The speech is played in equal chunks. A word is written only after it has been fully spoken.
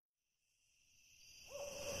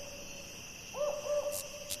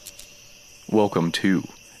Welcome to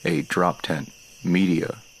a Drop Tent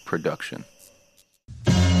Media production.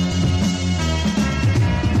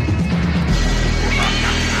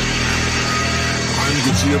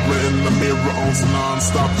 Gajibra in the mirror on some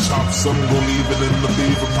non-stop chops. Some gon' leave it in the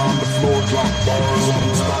beef upon the floor. Drop bars on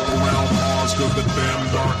them, stop around Mars. Cause the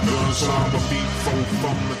damn dark guns shine the beat folk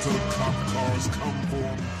from until the cop cars come for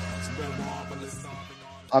 'em.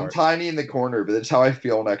 I'm tiny in the corner, but that's how I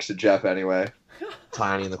feel next to Jeff anyway.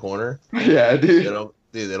 Tiny in the corner? Yeah, dude.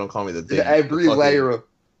 They don't call me the big... Every layer of...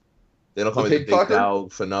 They don't call me the big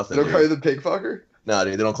dog for nothing, They don't call you the pig fucker? No,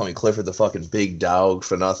 dude, they don't call me Clifford the fucking big dog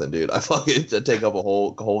for nothing, dude. I take up a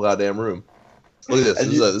whole goddamn room. Look at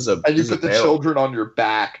this. And you put the children on your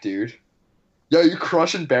back, dude. Yo, you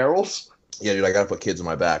crushing barrels? Yeah, dude, I gotta put kids on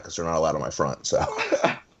my back because they're not allowed on my front, so...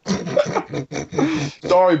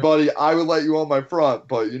 Sorry, buddy. I would let you on my front,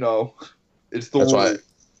 but, you know, it's the way.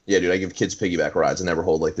 Yeah, dude, I give kids piggyback rides. I never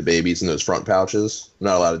hold, like, the babies in those front pouches. I'm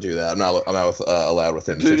not allowed to do that. I'm not allowed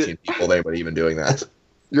within 15 people of anybody even doing that.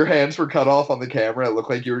 Your hands were cut off on the camera. It looked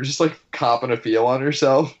like you were just, like, copping a feel on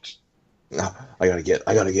yourself. No, I gotta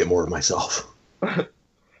get more of myself.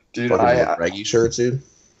 Dude, Reggie shirts, dude.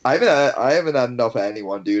 I haven't had enough of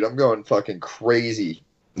anyone, dude. I'm going fucking crazy.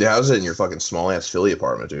 Yeah, I was in your fucking small-ass Philly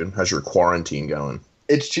apartment, dude. How's your quarantine going?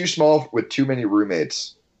 It's too small with too many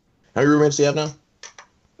roommates. How many roommates do you have now?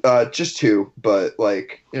 Just two, but,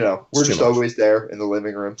 like, you know, we're just always there in the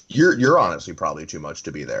living room. You're honestly probably too much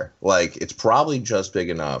to be there. Like, it's probably just big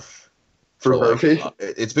enough for Murphy.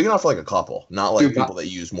 It's big enough for, like, a couple, not like people that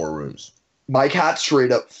use more rooms. My cat's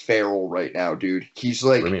straight up feral right now, dude. He's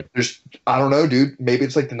like, I don't know, dude. Maybe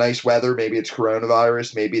it's like the nice weather. Maybe it's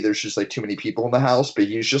coronavirus. Maybe there's just like too many people in the house. But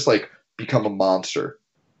he's just like become a monster.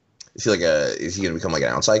 Is he gonna become like an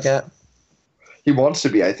outside cat? He wants to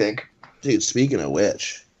be, I think. Dude, speaking of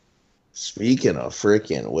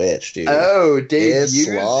freaking which, dude. Oh, Dave, it's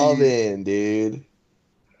Slavin, dude.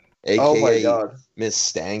 AKA oh my god, Miss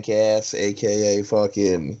Stankass, AKA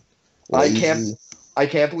fucking lazy. I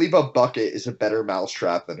can't believe a bucket is a better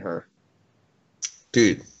mousetrap than her.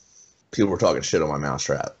 Dude, people were talking shit on my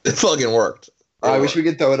mousetrap. It fucking worked. I wish we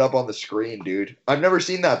could throw it up on the screen, dude. I've never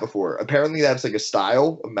seen that before. Apparently that's like a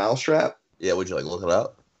style of mousetrap. Yeah, would you like look it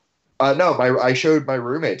up? No, I showed my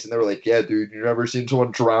roommates and they were like, yeah, dude, you never seen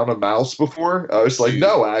someone drown a mouse before? I was like,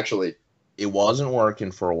 no, actually. It wasn't working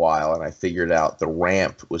for a while, and I figured out the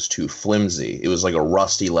ramp was too flimsy. It was like a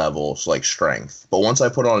rusty level, like strength. But once I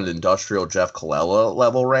put on an industrial Jeff Colella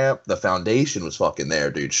level ramp, the foundation was fucking there,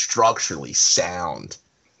 dude. Structurally sound.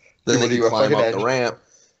 Then they could climb up the ramp,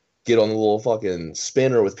 get on the little fucking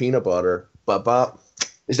spinner with peanut butter. Bop.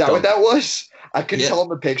 Is that what that was? I couldn't tell in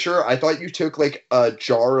the picture. I thought you took like a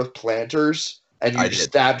jar of Planters and you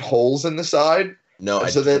stabbed holes in the side. No,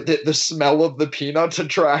 so that the smell of the peanuts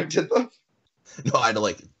attracted them. No, I had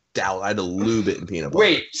to lube it in peanut butter.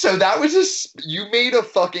 Wait, so that was you made a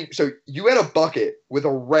fucking, so you had a bucket with a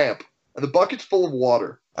ramp, and the bucket's full of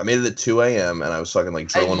water. I made it at 2 a.m., and I was fucking, like,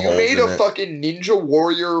 drilling holes in it. And you made a fucking Ninja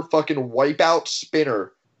Warrior fucking wipeout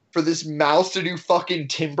spinner for this mouse to do fucking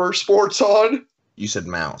timber sports on? You said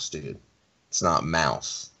mouse, dude. It's not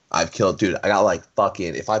mouse. I've killed, dude, I got, like,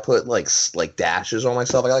 fucking, if I put, like dashes on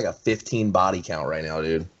myself, I got, like, a 15 body count right now,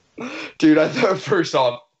 dude. Dude, I thought first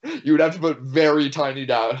off, you would have to put very tiny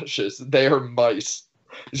dashes. They are mice.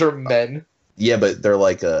 These are men. Yeah, but they're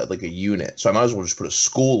like a unit. So I might as well just put a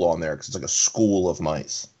school on there because it's like a school of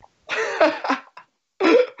mice.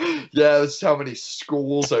 Yeah, that's how many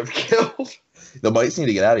schools I've killed. The mice need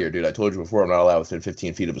to get out of here, dude. I told you before I'm not allowed within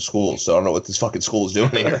 15 feet of a school, so I don't know what this fucking school is doing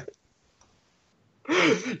here.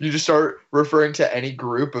 You just start referring to any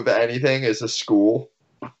group of anything as a school.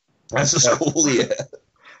 That's a school, yeah.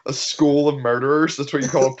 A school of murderers? That's what you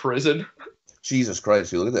call a prison? Jesus Christ,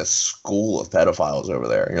 dude, look at that school of pedophiles over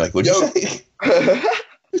there. And you're like, what'd you say?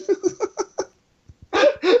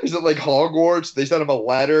 Is it like Hogwarts? They sent him a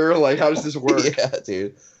letter? Like, how does this work? Yeah,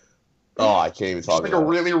 dude. Oh, I can't even talk about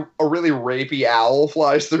it. A really rapey owl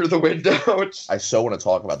flies through the window. I so want to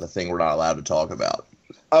talk about the thing we're not allowed to talk about.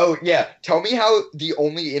 Oh, yeah. Tell me how the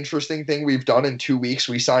only interesting thing we've done in 2 weeks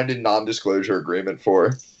we signed a non-disclosure agreement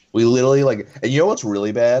for. We literally, like, and you know what's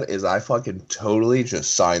really bad is I fucking totally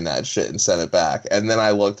just signed that shit and sent it back. And then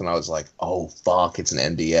I looked and I was like, oh, fuck, it's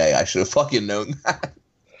an NDA. I should have fucking known that.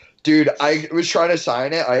 Dude, I was trying to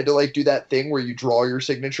sign it. I had to, like, do that thing where you draw your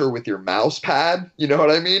signature with your mouse pad. You know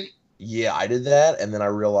what I mean? Yeah, I did that. And then I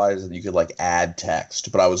realized that you could, like, add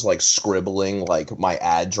text. But I was, like, scribbling, like, my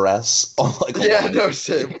address on, like,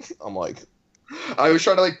 same. I'm like. I was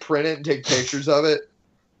trying to, like, print it and take pictures of it.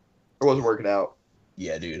 It wasn't working out.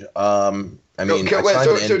 Yeah, dude. I mean,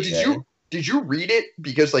 so did you read it?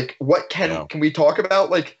 Because like, what can we talk about?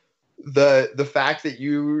 Like the fact that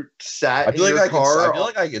you sat in your car. I feel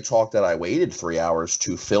like I could talk that I waited 3 hours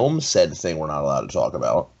to film said thing we're not allowed to talk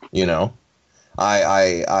about. You know,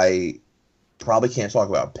 I probably can't talk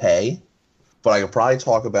about pay, but I could probably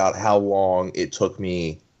talk about how long it took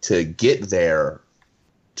me to get there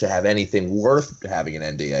to have anything worth having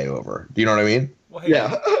an NDA over. Do you know what I mean? Well, hey, yeah.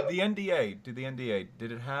 The NDA,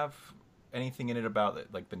 did it have anything in it about it,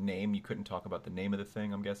 like the name? You couldn't talk about the name of the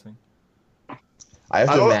thing, I'm guessing? I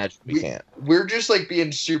have to imagine we can't. We're just like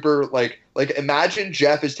being super like imagine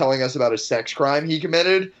Jeff is telling us about a sex crime he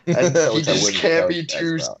committed, and he just can't be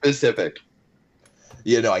too specific.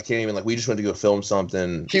 Yeah, no, I can't even. Like, we just went to go film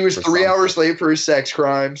something. He was 3 hours late for his sex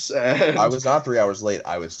crimes. And... I was not 3 hours late.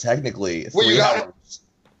 I was technically 3 hours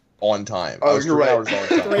on time. Oh, you're right. 3 hours on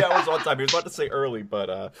time. 3 hours on time. He was about to say early,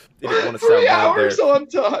 but he didn't want to sound 3 bad there. 3 hours on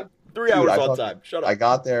time. 3 hours on time. Shut up. I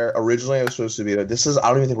got there. Originally, I was supposed to be there. I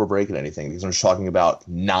don't even think we're breaking anything because I'm just talking about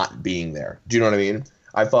not being there. Do you know what I mean?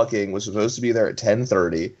 I fucking was supposed to be there at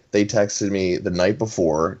 10:30. They texted me the night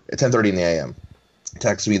before, at 10:30 in the a.m.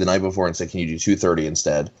 Texted me the night before and said, can you do 2:30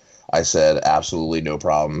 instead? I said, absolutely no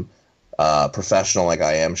problem. Professional like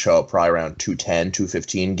I am, show up probably around 2:10,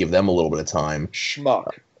 2:15, give them a little bit of time. Schmuck.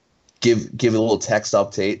 Give a little text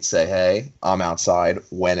update, say, hey, I'm outside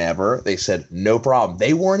whenever. They said, no problem.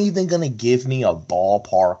 They weren't even going to give me a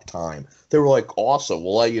ballpark time. They were like, awesome,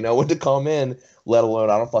 we'll let you know when to come in, let alone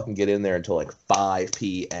I don't fucking get in there until like 5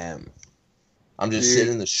 p.m. I'm just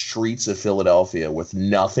sitting in the streets of Philadelphia with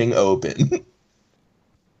nothing open.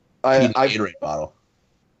 Gatorade bottle.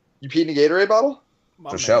 You peed in a Gatorade bottle?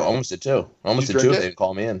 For sure. Almost did too. Almost did too if they didn't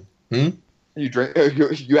call me in. You drink?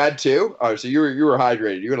 You had two? Oh, so you were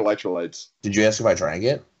hydrated. You had electrolytes. Did you ask if I drank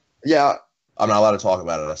it? Yeah. I'm not allowed to talk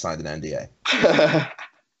about it. I signed an NDA.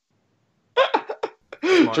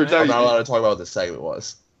 I'm not allowed to talk about what the segment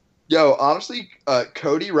was. Yo, honestly,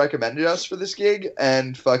 Cody recommended us for this gig,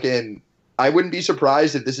 and fucking, I wouldn't be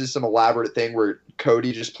surprised if this is some elaborate thing where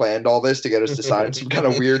Cody just planned all this to get us to sign some kind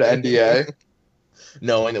of weird NDA.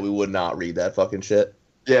 Knowing that we would not read that fucking shit.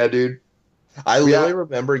 Yeah, dude. I literally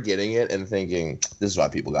remember getting it and thinking, this is why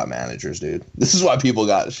people got managers, dude. This is why people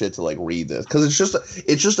got shit to like read this. Because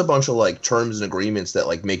it's just a bunch of like terms and agreements that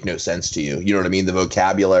like make no sense to you. You know what I mean? The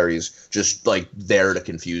vocabulary's just like there to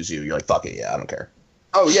confuse you. You're like, fuck it, yeah, I don't care.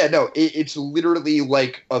 Oh, yeah, no, it's literally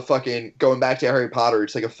like a fucking, going back to Harry Potter,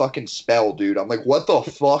 it's like a fucking spell, dude. I'm like, what the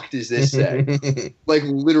fuck does this say? Like,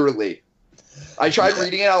 literally. I tried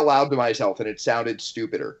reading it out loud to myself, and it sounded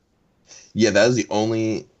stupider. Yeah, that is the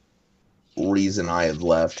only reason I had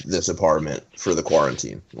left this apartment for the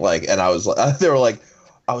quarantine. Like, and I was like,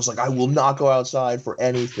 I will not go outside for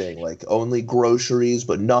anything, like only groceries,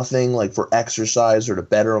 but nothing like for exercise or to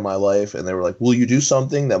better my life. And they were like, will you do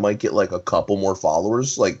something that might get like a couple more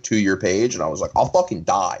followers, like to your page? And I was like, I'll fucking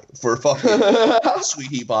die for fucking Sweet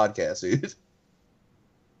Heat Podcast, dude.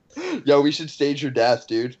 Yo, we should stage your death,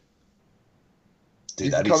 dude.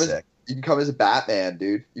 Dude, that'd be sick. You can come as a Batman,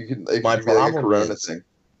 dude. You can. My problem like a Corona thing.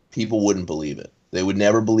 People wouldn't believe it. They would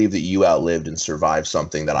never believe that you outlived and survived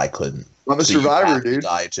something that I couldn't. I'm a survivor, dude.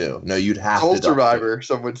 Die too. No, you'd have Soul to die. Survivor, too.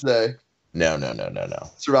 some would say. No.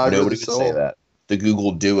 Survivor. Nobody would say that. The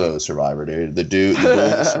Google Duo Survivor, dude. The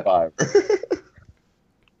Google Survivor.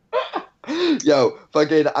 Yo,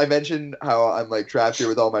 fucking, I mentioned how I'm like trapped here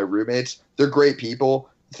with all my roommates. They're great people.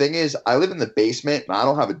 The thing is, I live in the basement and I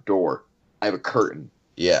don't have a door. I have a curtain.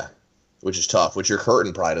 Yeah, which is tough. Which your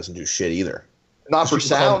curtain probably doesn't do shit either. Not for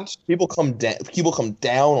sound. People come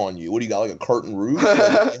down on you. What do you got, like a curtain roof?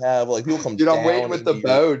 Like they have like people come. Dude, down I'm waiting with the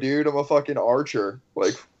bow, dude. I'm a fucking archer.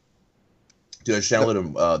 Like, dude, I just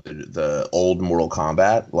downloaded the old Mortal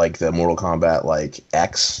Kombat, like the Mortal Kombat like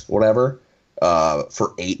X whatever,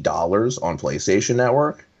 for $8 on PlayStation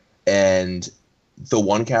Network, and the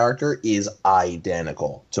one character is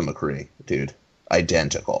identical to McCree, dude.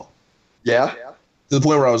 Identical. Yeah. To the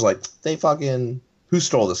point where I was like, who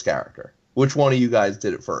stole this character? Which one of you guys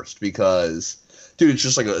did it first? Because, dude, it's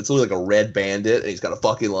just like it's literally like a red bandit, and he's got a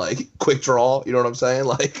fucking like quick draw. You know what I'm saying?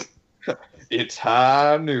 Like, it's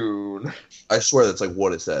high noon. I swear that's like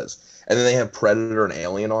what it says. And then they have Predator and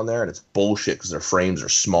Alien on there, and it's bullshit because their frames are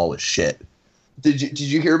small as shit. Did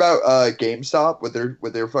you hear about GameStop?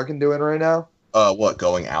 What they're fucking doing right now? What,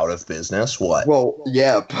 going out of business? What? Well,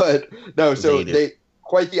 yeah, but no. So they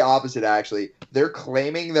quite the opposite actually. They're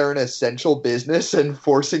claiming they're an essential business and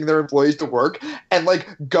forcing their employees to work. And, like,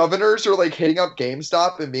 governors are, like, hitting up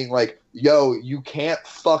GameStop and being like, yo, you can't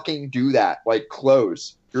fucking do that. Like,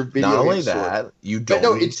 close your video Not only game store. that, you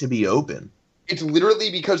don't need to be open. it's literally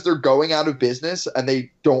because they're going out of business and they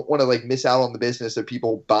don't want to like miss out on the business of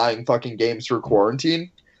people buying fucking games for quarantine.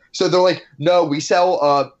 So they're like, no, we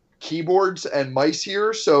sell keyboards and mice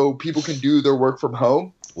here so people can do their work from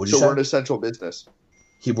home. What'd you So say? we're an essential business.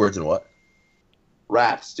 Keyboards and what?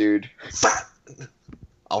 Rats, dude.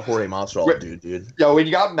 I'll Jorge Masvidal, dude. Yo, when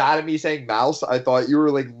you got mad at me saying mouse, I thought you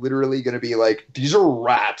were like literally gonna be like, these are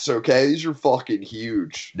rats, okay? These are fucking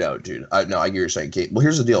huge. No, dude. I get what you're saying. Well,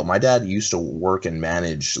 here's the deal. My dad used to work and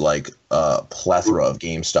manage like a plethora of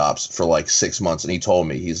GameStops for like 6 months, and he told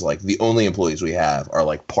me, he's like, the only employees we have are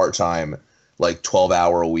like part-time, like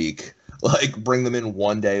 12-hour a week, like bring them in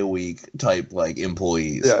 1 day a week type like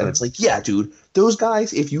employees. Yeah. And it's like, yeah, dude, those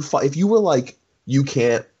guys, if you were like, you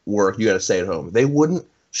can't work, you got to stay at home, they wouldn't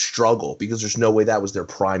struggle because there's no way that was their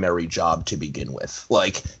primary job to begin with.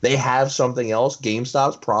 Like, they have something else.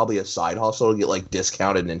 GameStop's probably a side hustle to get like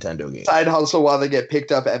discounted Nintendo games. Side hustle while they get picked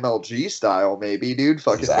up MLG style, maybe, dude.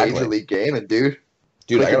 Fucking Exactly. Major League Gaming, dude.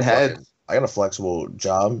 Dude, I Clicking got a flexible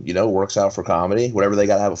job, works out for comedy. Whatever they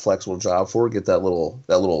got to have a flexible job for, get that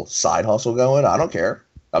little side hustle going. I don't care.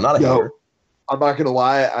 I'm not a Yo, hater. I'm not gonna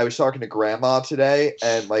lie. I was talking to Grandma today,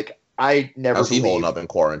 and like I never. How's he holding believed- up in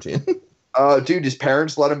quarantine? Dude, his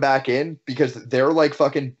parents let him back in because they're like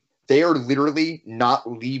fucking. They are literally not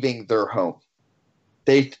leaving their home.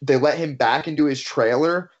 They let him back into his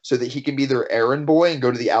trailer so that he can be their errand boy and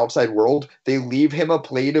go to the outside world. They leave him a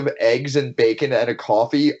plate of eggs and bacon and a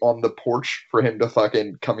coffee on the porch for him to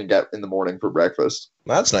fucking come and get in the morning for breakfast.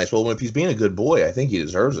 That's nice. Well, if he's being a good boy, I think he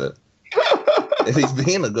deserves it. If he's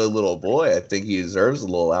being a good little boy, I think he deserves a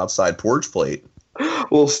little outside porch plate.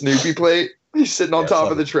 Little Snoopy plate. He's sitting on Yeah, top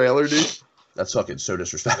fuck of the it. trailer, dude. That's fucking so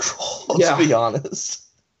disrespectful. Yeah. Let's be honest.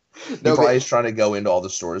 He No, probably is trying to go into all the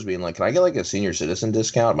stores being like, can I get like a senior citizen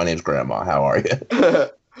discount? My name's Grandma. How are you?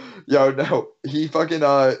 Yo, no. He fucking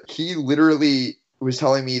he literally was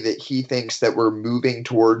telling me that he thinks that we're moving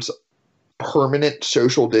towards permanent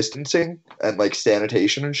social distancing and like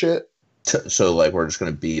sanitation and shit. So like we're just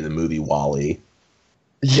going to be the movie WALL-E.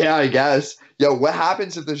 Yeah, I guess. Yo, what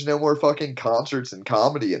happens if there's no more fucking concerts and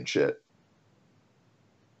comedy and shit?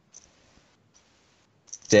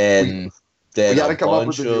 Then We gotta come up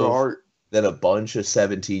with a new art. then a bunch of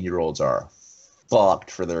 17-year-olds are fucked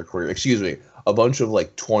for their career. Excuse me. A bunch of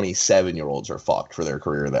like 27-year-olds are fucked for their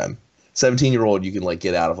career then. 17-year-old you can like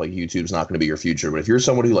get out of like YouTube's not going to be your future, but if you're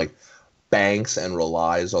someone who like banks and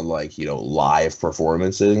relies on like, live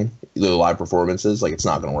performances, like it's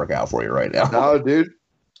not going to work out for you right now. No, dude.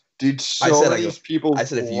 Dude, so many people I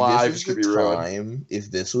said if lives could be ruined.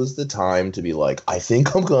 if this was the time to be like, I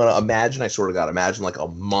think I'm gonna imagine like a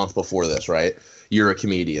month before this, right? You're a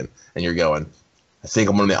comedian and you're going, I think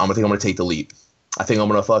I'm gonna take the leap. I think I'm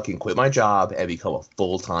gonna fucking quit my job and become a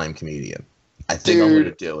full-time comedian. I think I'm Dude,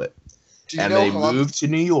 gonna do it. Do you And know they Hans? moved to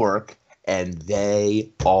New York and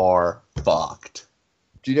they are fucked.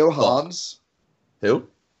 Do you know Hans? Who?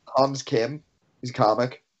 Hans Kim? He's a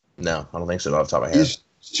comic. No, I don't think so. Off the top of my head. He's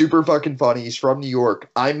super fucking funny. He's from New York.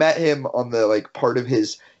 I met him on the like part of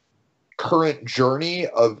his current journey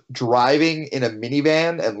of driving in a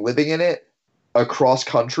minivan and living in it across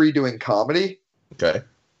country doing comedy. Okay.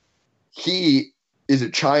 He is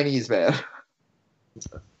a Chinese man.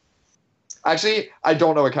 Actually, I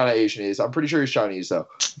don't know what kind of Asian he is. I'm pretty sure he's Chinese though.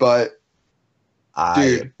 But I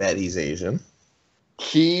Dude. bet he's Asian.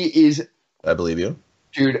 he is, I believe you.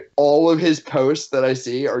 dude, all of his posts that I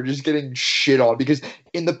see are just getting shit on because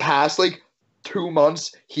in the past like 2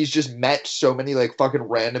 months he's just met so many like fucking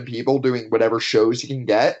random people doing whatever shows he can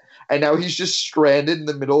get, and now he's just stranded in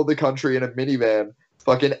the middle of the country in a minivan.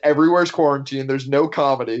 Fucking everywhere's quarantined. There's no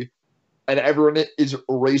comedy, and everyone is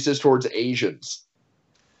racist towards Asians.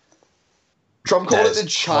 Trump called That it the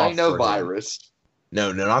is China tough for him. virus.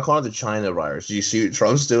 No, not calling it the China virus. Do you see what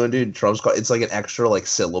Trump's doing, dude? It's like an extra like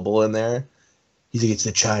syllable in there. He's like, it's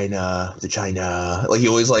the China. Like he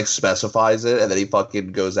always like specifies it, and then he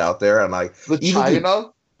fucking goes out there and like The even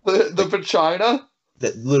China? The vagina?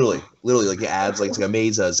 that literally like he adds like it's like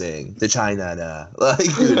amazing the China like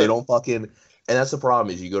dude, they don't fucking. And that's the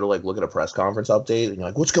problem is you go to like look at a press conference update and you're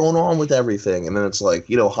like, what's going on with everything? And then it's like,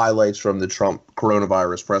 highlights from the Trump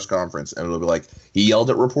coronavirus press conference, and it'll be like he yelled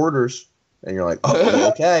at reporters. And you're like, oh,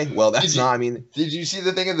 okay. Well, that's not, I mean. Did you see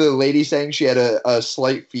the thing of the lady saying she had a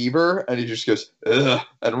slight fever and he just goes, ugh,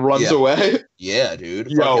 and runs Yeah. away? Yeah, dude.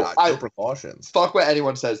 Yo, Fucking, no precautions. Fuck what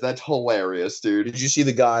anyone says. That's hilarious, dude. Did you see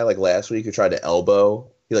the guy like last week who tried to elbow?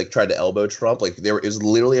 He like tried to elbow Trump. Like there is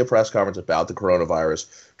literally a press conference about the coronavirus.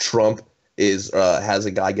 Trump is has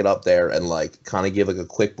a guy get up there and like kind of give like a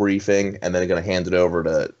quick briefing, and then going to hand it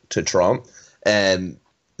over to Trump. And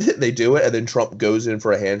They do it, and then Trump goes in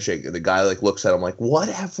for a handshake, and the guy like looks at him like, "What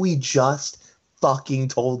have we just fucking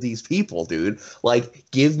told these people, dude? Like,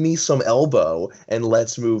 give me some elbow and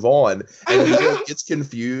let's move on." And he like, gets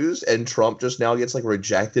confused, and Trump just now gets like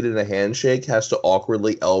rejected in a handshake, has to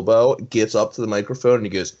awkwardly elbow, gets up to the microphone, and he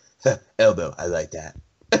goes, "Elbow, I like that."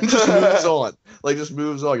 And just moves on. Like, just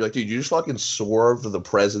moves on. You're like, dude, you just fucking swerved the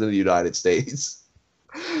president of the United States.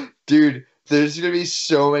 Dude, there's gonna be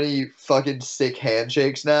so many fucking sick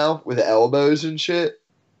handshakes now with elbows and shit.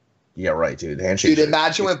 Yeah, right, dude. Handshake. Dude,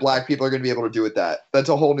 imagine what black people are gonna be able to do with that. That's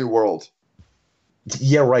a whole new world.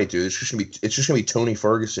 Yeah, right, dude. It's just gonna be Tony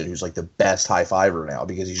Ferguson, who's like the best high fiver now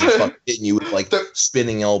because he's just fucking hitting you with like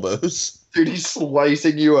spinning elbows. Dude, he's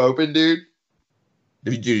slicing you open, dude.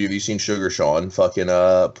 Have you seen Sugar Sean fucking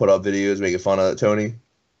put up videos making fun of Tony?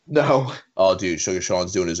 No. Oh, dude, Sugar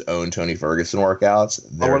Sean's doing his own Tony Ferguson workouts.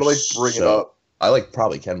 I want to like bring it up. I like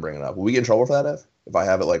probably can bring it up. Will we get in trouble for that, Ev? If I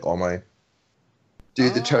have it like on my...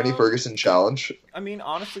 Dude, the Tony Ferguson challenge. I mean,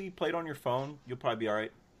 honestly, play it on your phone. You'll probably be all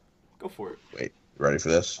right. Go for it. Wait, ready for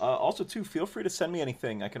this? Also, too, feel free to send me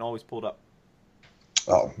anything. I can always pull it up.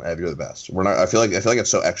 Oh, Ev, you're the best. We're not. I feel like it's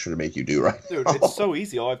so extra to make you do right. Dude, it's so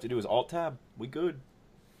easy. All I have to do is Alt Tab. We good.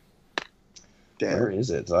 Damn. Where is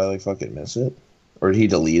it? Did I like fucking miss it? Or did he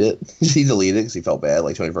delete it? Did he delete it because he felt bad?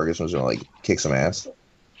 Like Tony Ferguson was gonna like kick some ass.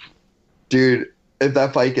 Dude, if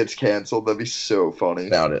that fight gets canceled, that'd be so funny.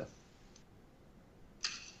 Found it.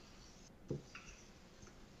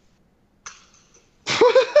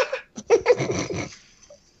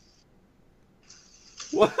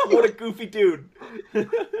 What a goofy dude.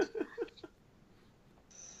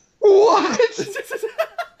 What?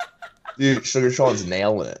 Dude, Sugar Sean's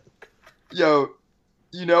nailing it. Yo,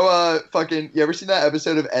 you know, you ever seen that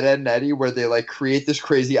episode of Ed, Edd n Eddy where they like create this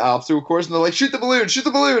crazy obstacle course and they're like, shoot the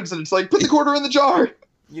balloons, and it's like, put the quarter in the jar.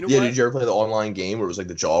 You know Yeah, what? did you ever play the online game where it was like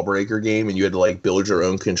the Jawbreaker game and you had to like build your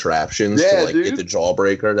own contraptions Yeah, to like dude. get the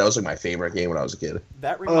Jawbreaker? That was like my favorite game when I was a kid.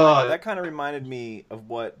 That kind of reminded me of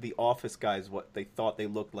what the Office guys, what they thought they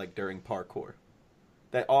looked like during parkour.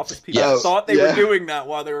 That Office people Yes. thought they Yeah. were doing that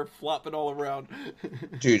while they were flopping all around.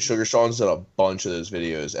 Dude, Sugar Sean's done a bunch of those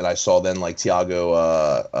videos, and I saw then like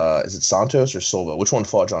Thiago, is it Santos or Silva? Which one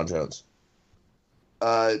fought John Jones?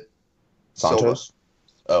 Santos?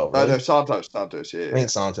 Oh, really? No, Santos, yeah. I think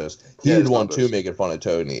Santos. He Yeah, did one Santos. too, making fun of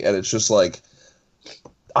Tony, and it's just like,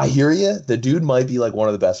 I hear you. The dude might be like one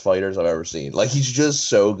of the best fighters I've ever seen. Like he's just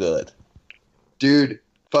so good. Dude,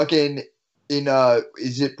 fucking in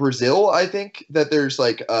is it Brazil, I think, that there's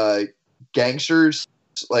like gangsters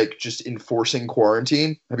like just enforcing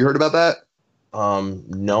quarantine. Have you heard about that?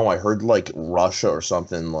 No, I heard like Russia or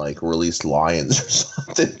something like released lions or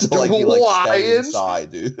something to like be Lions? like kept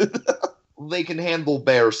inside, dude. They can handle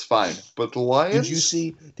bears fine, but the lions? Did you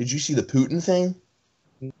see the Putin thing?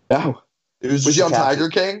 No. It Was he on Tiger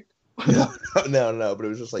King? No, but it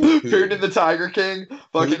was just like Putin and the Tiger King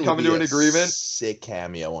fucking Putin coming would to be an agreement. Sick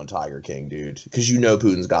cameo on Tiger King, dude. Because you know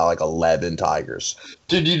Putin's got like 11 tigers.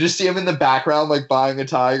 Did you just see him in the background like buying a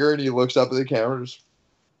tiger and he looks up at the cameras?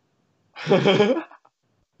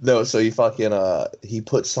 No, so he fucking he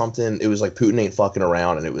put something. It was like Putin ain't fucking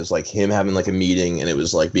around, and it was like him having like a meeting, and it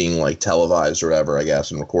was like being like televised or whatever, I guess,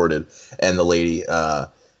 and recorded. And the lady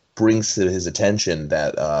brings to his attention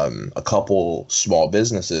that a couple small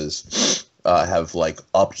businesses have like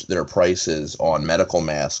upped their prices on medical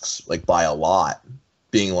masks like by a lot,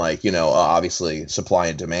 being like, you know, obviously supply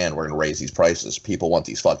and demand, we're gonna raise these prices. People want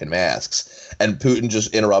these fucking masks, and Putin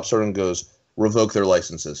just interrupts her and goes, "Revoke their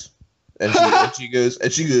licenses." And she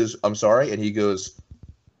goes, "I'm sorry," and he goes,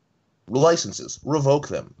 "Licenses, revoke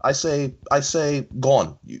them. I say,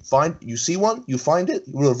 gone. You see one, you find it,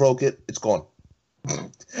 you revoke it, it's gone."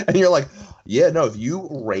 And you're like, yeah, no, if you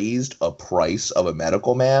raised a price of a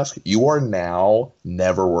medical mask, you are now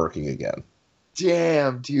never working again.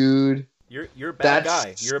 Damn, dude. You're a bad That's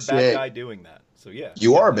guy. You're a bad sick. guy doing that. So yeah.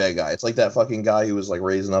 You are a bad guy. It's like that fucking guy who was like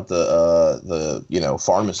raising up the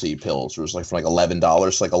pharmacy pills. It was like from like $11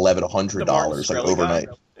 to like $1,100 like overnight.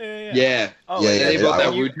 Yeah. Oh, Yeah, And they yeah, bought I-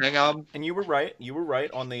 that Wu-Tang album. And you were right. You were right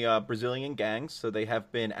on the Brazilian gangs. So they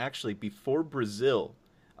have been actually before Brazil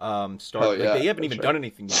started. Oh, yeah, they haven't even that's done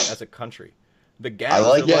anything yet as a country. The gangs. I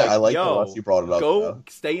like Yo, the Rusty brought it up. go though.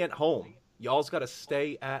 stay at home. Y'all's got to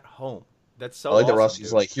stay at home. That's so. I like that awesome, Rusty's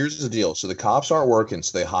dude. like, here's the deal. So the cops aren't working,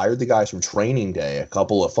 so they hired the guys from Training Day, a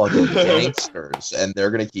couple of fucking gangsters, and they're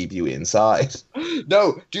gonna keep you inside.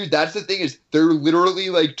 No, dude, that's the thing is they're literally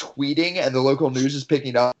like tweeting and the local news is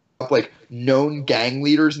picking up like known gang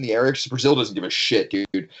leaders in the area because Brazil doesn't give a shit, dude.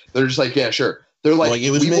 They're just like, yeah, sure. They're like, It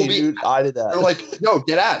was we will me, be. dude. I did that. They're like, no,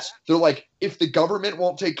 dead ass. They're like, if the government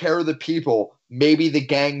won't take care of the people, maybe the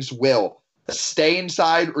gangs will. Stay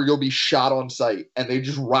inside or you'll be shot on sight. And they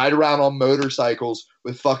just ride around on motorcycles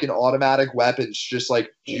with fucking automatic weapons. Just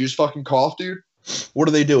like, did you just fucking cough, dude? What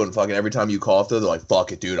are they doing? Fucking every time you cough, though, they're like,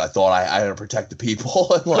 fuck it, dude. I thought I had to protect the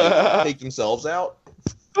people and like take themselves out.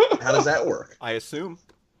 How does that work? I assume.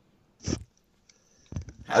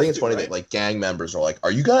 I think it's funny that like gang members are like,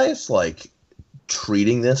 are you guys like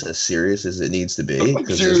treating this as serious as it needs to be?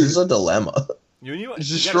 Because this is a dilemma. It's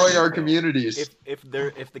destroying our communities. If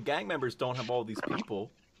the gang members don't have all these people,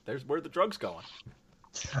 there's where the drugs going.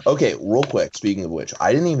 Okay, real quick. Speaking of which,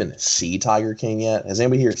 I didn't even see Tiger King yet. Has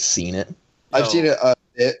anybody here seen it? No. I've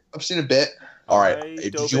seen a bit. All right.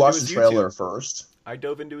 Did you watch the trailer first? I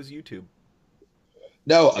dove into his YouTube.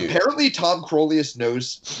 No, dude. Apparently Tom Crolius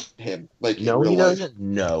knows him. Like, no, he doesn't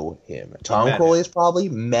know him. Tom Crolius probably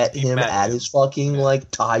met him at his fucking like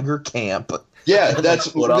Tiger camp. Yeah,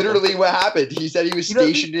 that's literally what happened. He said he was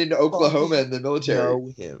stationed in Oklahoma in the military.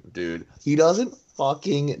 Know him, dude. He doesn't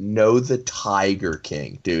fucking know the Tiger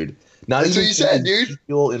King, dude. Not that's even what you said,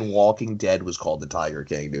 dude. In Walking Dead was called the Tiger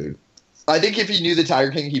King, dude. I think if he knew the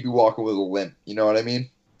Tiger King, he'd be walking with a limp. You know what I mean?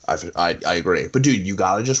 I agree, but dude, you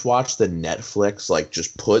gotta just watch the Netflix. Like,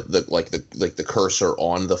 just put the cursor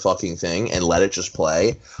on the fucking thing and let it just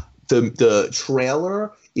play. The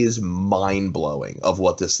trailer is mind blowing of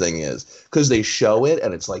what this thing is, because they show it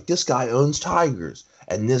and it's like, this guy owns tigers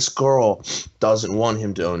and this girl doesn't want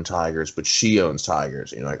him to own tigers, but she owns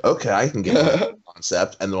tigers. And you're like, okay, I can get the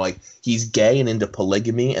concept. And they're like, he's gay and into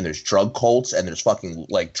polygamy, and there's drug cults and there's fucking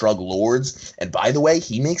like drug lords. And by the way,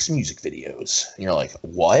 he makes music videos. And you're like,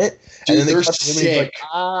 what? Dude, and then they're sick. Like,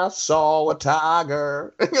 I saw a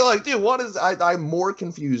tiger. And you're like, dude, what is? I'm more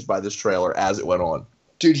confused by this trailer as it went on.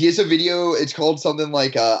 Dude, he has a video. It's called something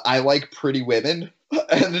like "I Like Pretty Women,"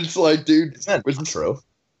 and it's like, dude, is that true?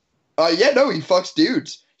 Yeah, no, he fucks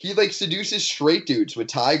dudes. He like seduces straight dudes with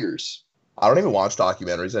tigers. I don't even watch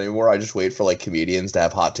documentaries anymore. I just wait for like comedians to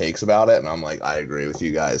have hot takes about it, and I'm like, I agree with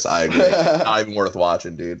you guys. I agree. Not even worth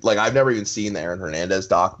watching, dude. Like, I've never even seen the Aaron Hernandez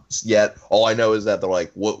doc yet. All I know is that they're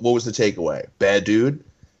like, what was the takeaway? Bad dude,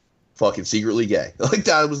 fucking secretly gay. Like,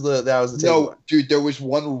 that was the takeaway. No, dude, there was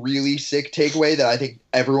one really sick takeaway that I think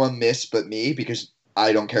everyone missed but me, because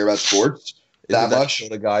I don't care about sports that much.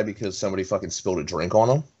 Killed a guy because somebody fucking spilled a drink on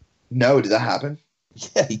him? No, did that happen?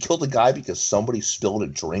 Yeah, he killed a guy because somebody spilled a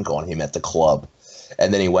drink on him at the club.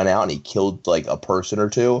 And then he went out and he killed like a person or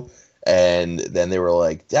two. And then they were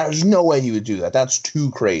like, there's no way he would do that. That's too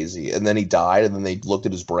crazy. And then he died, and then they looked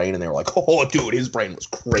at his brain and they were like, oh, dude, his brain was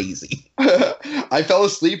crazy. I fell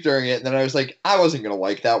asleep during it, and then I was like, I wasn't going to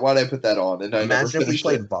like that. Why'd I put that on? And I Imagine if we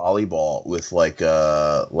played volleyball with like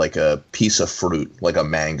a piece of fruit, like a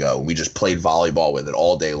mango. We just played volleyball with it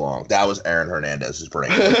all day long. That was Aaron Hernandez's brain.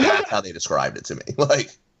 Like, that's how they described it to me. Like,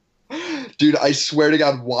 dude, I swear to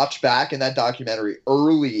God, watch back in that documentary,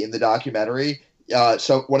 early in the documentary.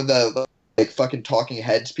 So one of the like fucking talking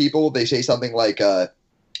heads people, they say something like,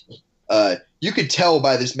 you could tell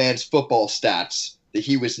by this man's football stats that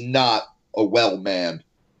he was not a well man.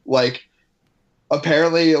 Like,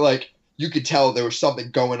 apparently, like, you could tell there was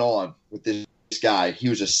something going on with this guy. He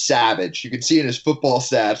was a savage. You could see in his football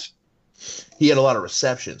stats. He had a lot of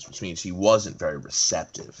receptions, which means he wasn't very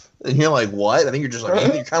receptive. And you're like, what? I think you're just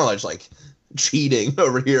like, you're kind of just like cheating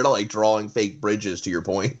over here to like drawing fake bridges to your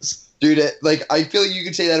points. Dude, like, I feel like you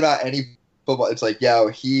could say that about any football. It's like, yeah,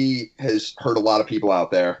 he has hurt a lot of people out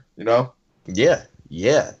there, you know? Yeah,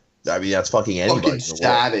 yeah. I mean, that's fucking anybody. Fucking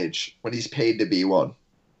savage when he's paid to be one.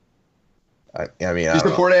 I mean, you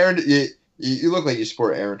support Aaron. You look like you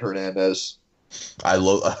support Aaron Hernandez.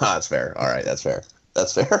 That's fair. All right, that's fair.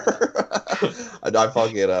 That's fair. I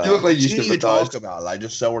fucking. You look like you sympathize. Talk about it. I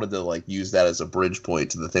just so wanted to like use that as a bridge point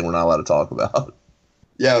to the thing we're not allowed to talk about.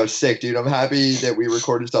 Yeah, it was sick, dude. I'm happy that we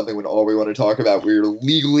recorded something when all we want to talk about, we're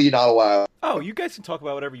legally not allowed. Oh, you guys can talk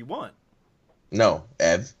about whatever you want. No,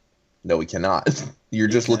 Ev. No, we cannot. You're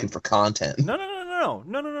just looking for content.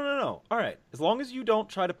 No. All right. As long as you don't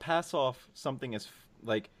try to pass off something as,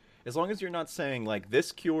 like, as long as you're not saying, like,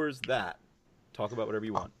 this cures that, talk about whatever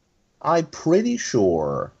you want. I'm pretty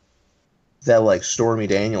sure that, like, Stormy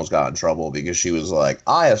Daniels got in trouble because she was like,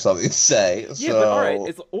 I have something to say. Yeah, so... but all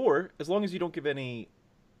right. Or, as long as you don't give any,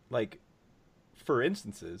 like, for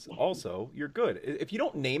instances, also, you're good. If you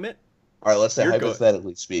don't name it, all right, let's say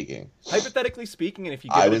hypothetically speaking. Hypothetically speaking, and if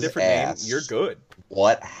you give it a different name, you're good.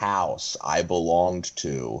 What house I belonged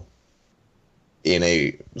to in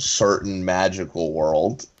a certain magical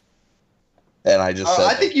world, and I just said,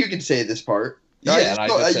 I think you can say this part.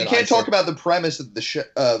 You can't talk about the premise of the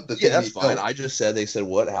the thing. Yeah, that's fine. I just said, they said,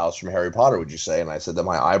 what house from Harry Potter would you say? And I said that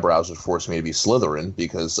my eyebrows would force me to be Slytherin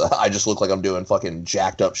because I just look like I'm doing fucking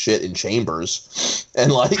jacked up shit in chambers.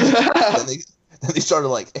 And like, then they started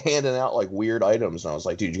like handing out like weird items. And I was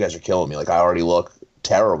like, dude, you guys are killing me. Like, I already look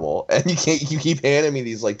terrible. And you keep handing me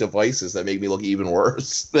these like devices that make me look even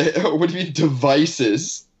worse. What do you mean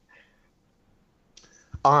devices?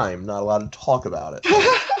 I'm not allowed to talk about it.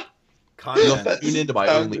 Tune into my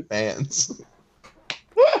OnlyFans.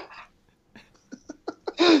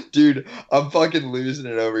 Dude, I'm fucking losing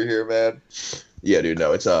it over here, man. Yeah, dude,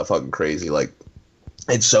 no, it's fucking crazy. Like,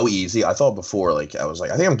 it's so easy. I thought before, like, I was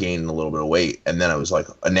like, I think I'm gaining a little bit of weight, and then I was like,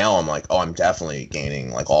 now I'm like, oh, I'm definitely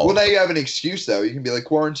gaining like all. Well, now you have an excuse though. You can be like,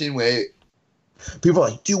 quarantine weight. People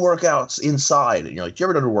are like, do workouts inside, and you're like, you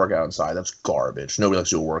ever done a workout inside? That's garbage. Nobody likes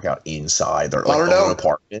to do a workout inside. They're like, I don't know. An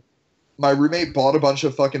apartment. My roommate bought a bunch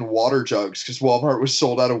of fucking water jugs because Walmart was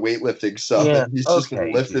sold out of weightlifting stuff. Yeah, and he's just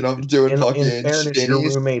been lifting them, doing fucking fairness, your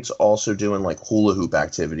roommate's also doing like hula hoop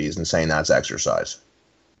activities and saying that's exercise.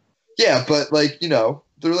 Yeah, but like, you know,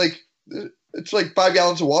 they're like, it's like 5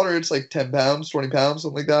 gallons of water. It's like 10 pounds, 20 pounds,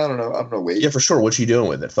 something like that. I don't know weight. Yeah, for sure. What you doing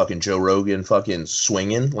with it? Fucking Joe Rogan fucking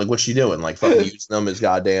swinging? Like, what's she doing? Like, fucking using them as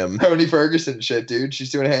goddamn... Tony Ferguson shit, dude.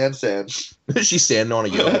 She's doing handstands. She's standing on a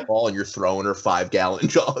yoga ball and you're throwing her 5-gallon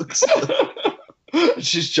jugs.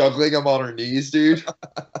 She's juggling them on her knees, dude.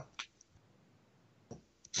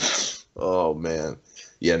 Oh, man.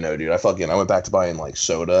 Yeah, no, dude. I went back to buying, like,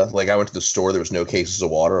 soda. Like, I went to the store. There was no cases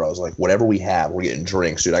of water. I was like, whatever we have, we're getting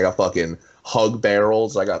drinks, dude. I got fucking Hug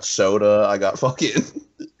barrels. I got soda. I got fucking...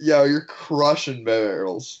 Yo, you're crushing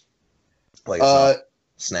barrels. Like,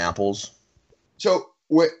 Snapples. So,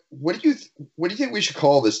 what do you think we should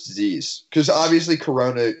call this disease? Because obviously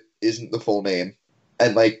Corona isn't the full name.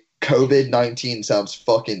 And, like, COVID-19 sounds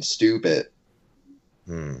fucking stupid.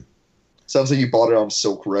 Sounds like you bought it on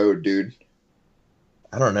Silk Road, dude.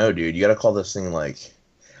 I don't know, dude. You gotta call this thing, like...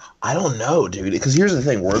 I don't know, dude. Because here's the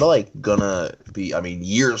thing. We're, like, gonna be... I mean,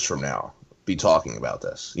 years from now, be talking about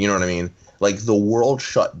this. You know what I mean? Like, the world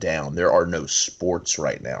shut down. There are no sports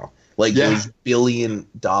right now. Like, those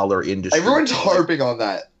billion-dollar industry... Everyone's harping on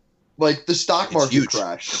that. Like, the stock market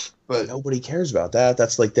crashed. But nobody cares about that.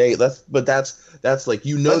 That's like that's like,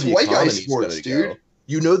 you know, the economy's gonna go.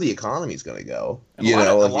 You know the economy's gonna go. And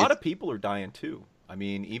a lot of people are dying too. I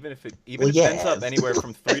mean, even if it ends up anywhere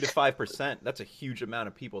from 3 to 5%, that's a huge amount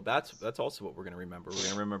of people. That's also what we're gonna remember. We're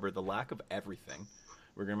gonna remember the lack of everything.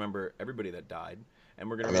 We're gonna remember everybody that died, and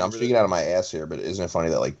we're gonna. I mean, I'm speaking out of my ass here, but isn't it funny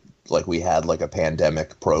that like we had like a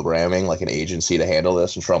pandemic programming, like an agency to handle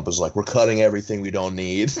this, and Trump was like, "We're cutting everything we don't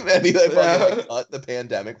need," and he like cut the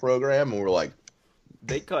pandemic program, and we're like,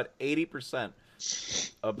 they cut 80%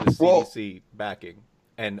 of the CDC backing,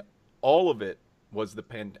 and all of it was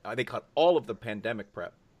they cut all of the pandemic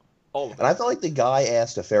prep. And I felt like the guy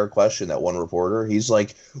asked a fair question, that one reporter. He's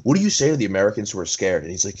like, what do you say to the Americans who are scared? And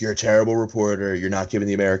he's like, you're a terrible reporter. You're not giving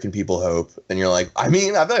the American people hope. And you're like, I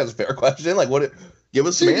mean, I thought it was a fair question. Like, give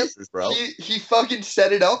us some answers, bro. He fucking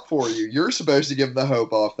set it up for you. You're supposed to give him the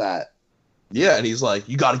hope off that. Yeah, and he's like,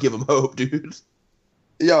 you got to give him hope, dude.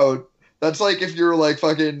 Yo, that's like if you're like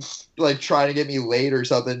fucking like trying to get me laid or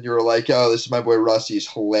something. You're like, oh, this is my boy Rusty. He's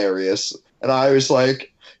hilarious. And I was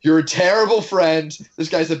like, you're a terrible friend. This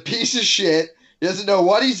guy's a piece of shit. He doesn't know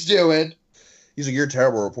what he's doing. He's like, you're a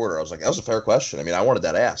terrible reporter. I was like, that was a fair question. I mean, I wanted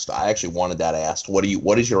that asked. I actually wanted that asked. What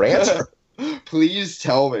is your answer? Please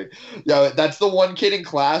tell me. Yeah, that's the one kid in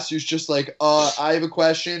class who's just like, I have a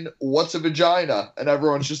question. What's a vagina? And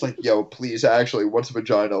everyone's just like, yo, please, actually, what's a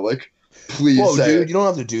vagina? Like, please say dude, it. You don't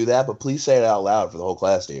have to do that, but please say it out loud for the whole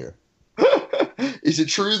class to hear. Is it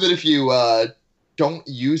true that if you don't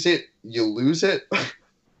use it, you lose it?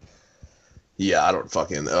 Yeah, I don't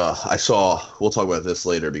fucking... we'll talk about this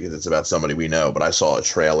later because it's about somebody we know, but I saw a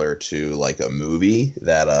trailer to, like, a movie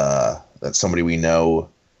that somebody we know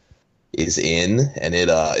is in, and it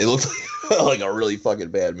looked like a really fucking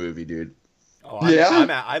bad movie, dude. Oh,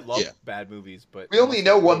 I love bad movies, but... We only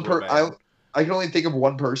know one person... I can only think of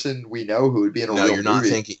one person we know who would be in a real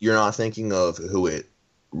movie. You're not thinking of who it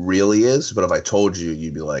really is, but if I told you,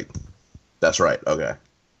 you'd be like, that's right, okay.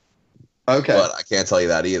 Okay. But I can't tell you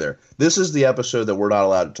that either. This is the episode that we're not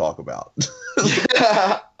allowed to talk about.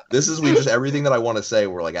 This is everything that I want to say,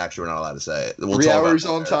 we're like, actually, we're not allowed to say it. We'll 3 hours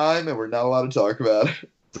on time, and we're not allowed to talk about it.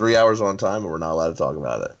 3 hours on time, and we're not allowed to talk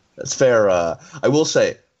about it. That's fair. I will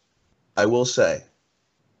say,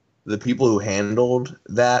 the people who handled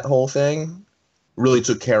that whole thing really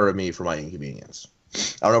took care of me for my inconvenience.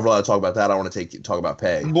 I don't know if we're allowed to talk about that. I want to talk about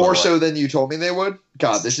pay. More so than you told me they would?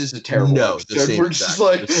 God, this is a terrible episode. We're just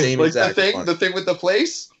like the thing with the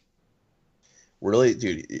place? Really,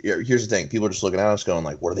 dude, here's the thing. People are just looking at us going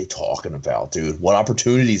like, what are they talking about, dude? What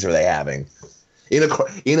opportunities are they having? In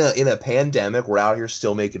a pandemic, we're out here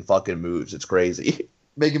still making fucking moves. It's crazy.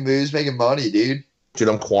 Making moves, making money, dude. Dude,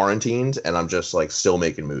 I'm quarantined, and I'm just like still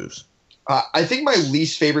making moves. I think my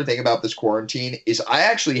least favorite thing about this quarantine is I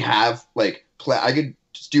actually have like I could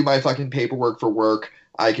just do my fucking paperwork for work.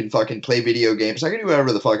 I can fucking play video games. I can do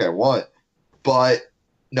whatever the fuck I want. But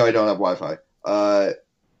no, I don't have Wi-Fi.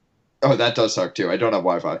 Oh, that does suck too. I don't have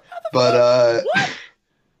Wi-Fi. But what?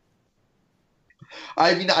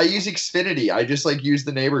 I mean, I use Xfinity. I just like use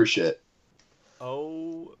the neighbor shit.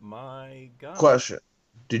 Oh my god. Question: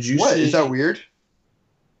 Did you? What is that weird?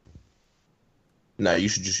 No, you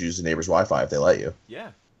should just use the neighbor's Wi-Fi if they let you.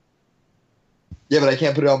 Yeah. Yeah, but I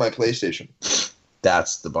can't put it on my PlayStation.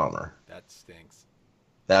 That's the bummer. That stinks.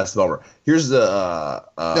 That's the bummer. Here's the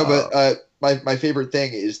no, but my favorite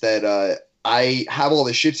thing is that I have all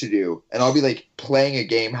this shit to do, and I'll be like playing a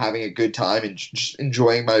game, having a good time, and just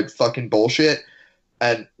enjoying my fucking bullshit.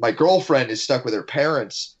 And my girlfriend is stuck with her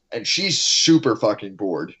parents, and she's super fucking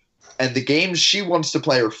bored. And the games she wants to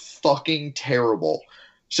play are fucking terrible.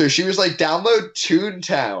 So she was like, download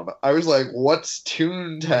Toontown. I was like, what's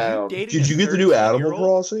Toontown? Did you get the new Animal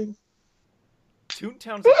Crossing?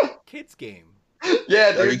 Toontown's a kid's game.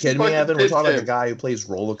 Yeah, are you kidding me, Evan? We're talking about the guy who plays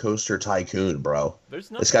Roller Coaster Tycoon, bro.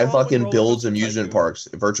 This guy fucking builds amusement parks.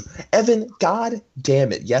 Evan, god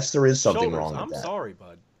damn it. Yes, there is something wrong with that. I'm sorry,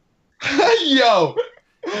 bud. Yo,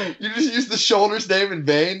 you just used the Shoulders name in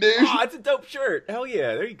vain, dude. Oh, it's a dope shirt. Hell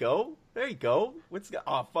yeah. There you go. There you go.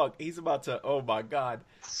 Oh, fuck. He's about to. Oh, my God.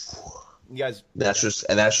 You guys. That's just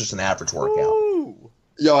an average workout. Ooh.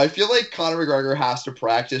 Yo, I feel like Conor McGregor has to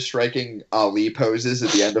practice striking Ali poses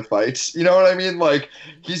at the end of fights. You know what I mean? Like,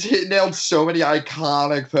 he's nailed so many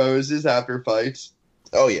iconic poses after fights.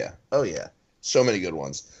 Oh, yeah. Oh, yeah. So many good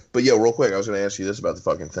ones. But, yo, real quick, I was going to ask you this about the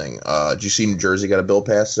fucking thing. Did you see New Jersey got a bill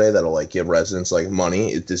passed today that'll, like, give residents, like,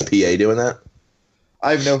 money? Is PA doing that?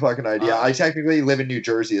 I have no fucking idea. I technically live in New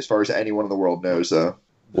Jersey as far as anyone in the world knows, though.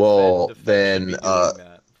 Well, then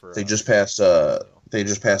they just passed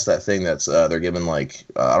that thing that's they're giving, like,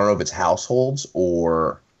 I don't know if it's households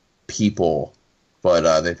or people,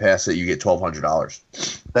 but they passed it, you get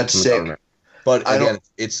 $1,200. That's sick. But again,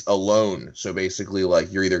 it's a loan. So basically,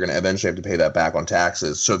 like, you're either going to eventually have to pay that back on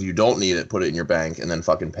taxes. So if you don't need it, put it in your bank and then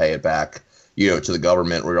fucking pay it back, to the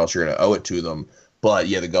government, or else you're going to owe it to them. But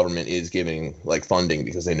yeah, the government is giving like funding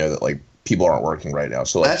because they know that like people aren't working right now.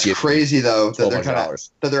 So like, that's crazy though that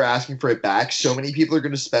they're asking for it back. So many people are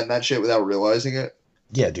going to spend that shit without realizing it.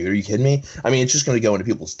 Yeah, dude, are you kidding me? I mean, it's just going to go into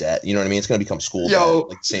people's debt. You know what I mean? It's going to become school debt,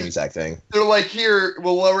 like the same exact thing. They're like, here,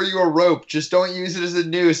 we'll lower you a rope. Just don't use it as a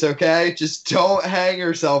noose, okay? Just don't hang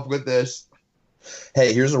yourself with this.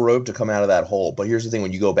 Hey, here's a rope to come out of that hole. But here's the thing: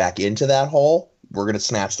 when you go back into that hole, we're going to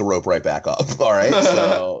snatch the rope right back up. All right?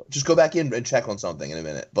 So just go back in and check on something in a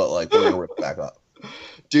minute. But, like, we're going to rip it back up.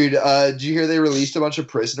 Dude, did you hear they released a bunch of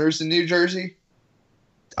prisoners in New Jersey?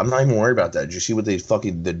 I'm not even worried about that. Did you see what they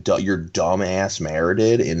your dumb ass mayor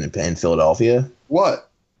did in Philadelphia? What?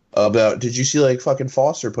 Did you see like fucking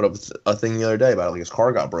Foster put up a thing the other day about like his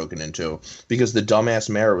car got broken into because the dumbass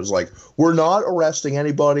mayor was like, we're not arresting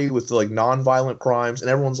anybody with like non-violent crimes, and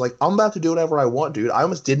everyone's like, I'm about to do whatever I want, dude. I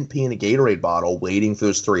almost didn't pee in a Gatorade bottle waiting for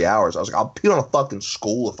those 3 hours. I was like, I'll pee on a fucking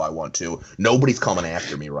school if I want to. Nobody's coming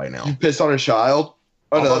after me right now. You pissed on a child?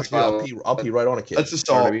 Oh no, I'll pee right on a kid. That's assault.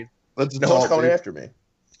 You know what I mean? That's assault. No one's coming after me.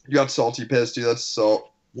 You got salty piss, dude. That's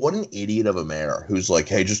assault. What an idiot of a mayor who's like,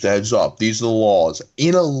 hey, just a heads up. These are the laws.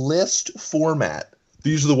 In a list format,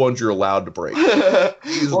 these are the ones you're allowed to break.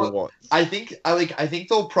 These are the ones. I think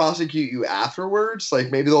they'll prosecute you afterwards. Like,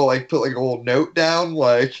 maybe they'll, like, put, like, a little note down,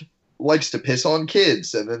 like, likes to piss on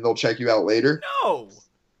kids, and then they'll check you out later. No,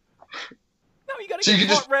 you gotta get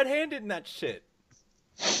caught red-handed in that shit.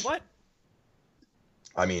 What?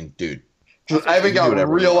 I mean, dude. Ivan got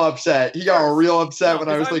real upset. He got real upset when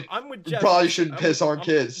I was like, you probably shouldn't piss on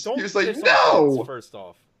kids. He was like, no! First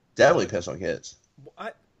off. Definitely piss on kids.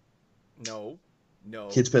 No.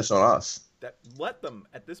 Kids piss on us. Let them.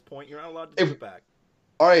 At this point, you're not allowed to do it back.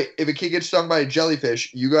 Alright, if a kid gets stung by a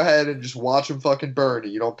jellyfish, you go ahead and just watch him fucking burn,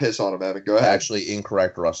 and you don't piss on him, Evan. Go ahead. Actually,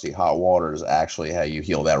 incorrect, Rusty. Hot water is actually how you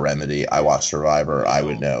heal that remedy. I watched Survivor. I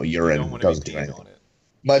would know. Urine doesn't do anything.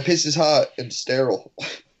 My piss is hot and sterile.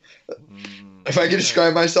 If I could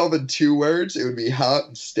describe myself in 2 words, it would be hot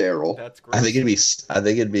and sterile. That's great. I think it'd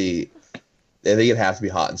have to be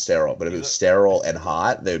hot and sterile. But if it was sterile and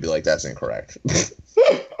hot, they would be like, that's incorrect.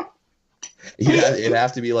 It'd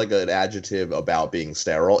have to be like an adjective about being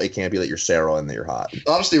sterile. It can't be that you're sterile and that you're hot.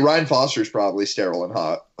 Honestly, Ryan Foster's probably sterile and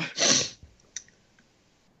hot.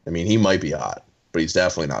 I mean, he might be hot, but he's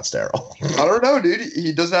definitely not sterile. I don't know, dude.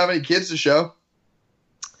 He doesn't have any kids to show.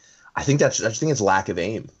 I think it's lack of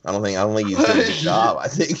aim. I don't think he's doing a good job. I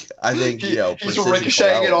think he's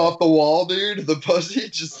ricocheting it off the wall, dude. The pussy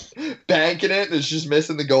just banking it and it's just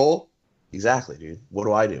missing the goal. Exactly, dude. What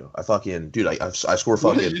do? I score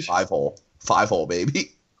fucking 5-hole,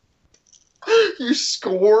 baby. You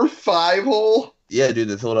score 5-hole? Yeah, dude.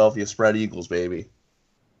 The Philadelphia spread Eagles, baby.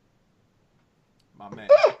 My man.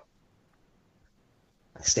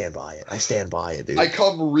 I stand by it, dude. I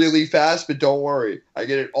come really fast, but don't worry. I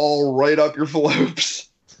get it all right up your fallopians.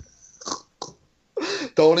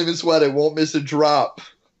 Don't even sweat it. Won't miss a drop.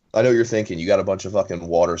 I know what you're thinking. You got a bunch of fucking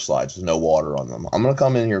water slides with no water on them. I'm going to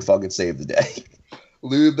come in here and fucking save the day.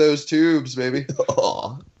 Lube those tubes, baby.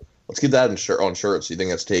 Oh, let's get that on shirts. You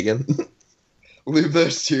think that's taken? Lube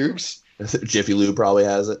those tubes? Jiffy Lube probably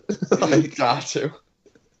has it. Got to.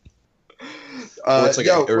 It's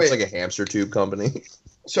like a hamster tube company.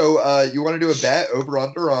 So you want to do a bet over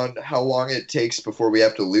under on how long it takes before we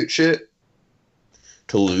have to loot shit?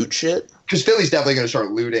 To loot shit? Because Philly's definitely going to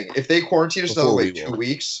start looting. If they quarantine us another 2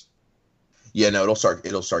 weeks. Yeah, no, it'll start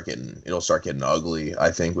getting ugly.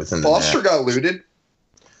 I think within the Foster got looted.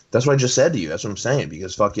 That's what I just said to you. That's what I'm saying.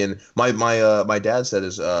 Because fucking my dad said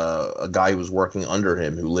is a guy who was working under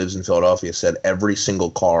him who lives in Philadelphia said every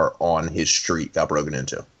single car on his street got broken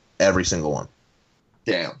into. Every single one.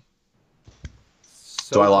 Damn.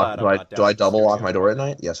 Do I double lock my door at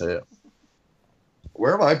night? Yes, I do.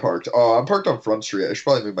 Where am I parked? Oh, I'm parked on Front Street. I should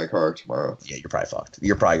probably move my car tomorrow. Yeah, you're probably fucked.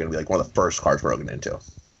 You're probably gonna be like one of the first cars broken into.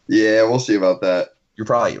 Yeah, we'll see about that. You're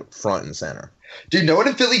probably front and center. Dude, no one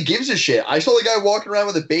in Philly gives a shit. I saw the guy walking around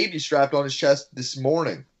with a baby strapped on his chest this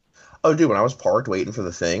morning. Oh, dude, when I was parked waiting for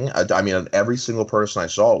the thing, I mean, every single person I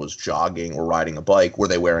saw was jogging or riding a bike. Were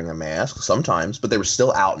they wearing a mask? Sometimes, but they were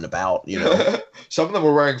still out and about, you know. Some of them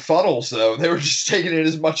were wearing funnels, though. They were just taking in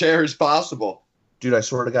as much air as possible. Dude, I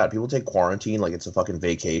swear to God, people take quarantine like it's a fucking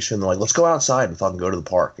vacation. They're like, let's go outside and fucking go to the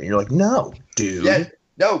park. And you're like, no, dude. Yeah,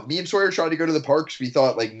 no, me and Sawyer tried to go to the park because we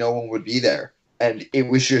thought, like, no one would be there. And it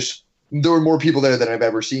was just, there were more people there than I've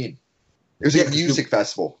ever seen. It was a music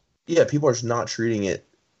festival. Yeah, people are just not treating it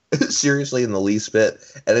seriously in the least bit.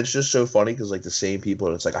 And it's just so funny because, like, the same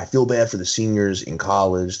people, it's like, I feel bad for the seniors in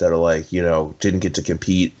college that are, like, you know, didn't get to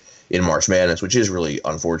compete in March Madness, which is really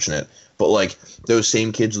unfortunate. But, like, those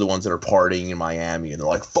same kids are the ones that are partying in Miami, and they're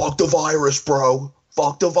like, fuck the virus, bro.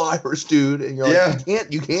 Fuck the virus, dude. And you're like,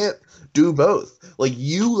 you can't do both. Like,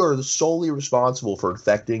 you are solely responsible for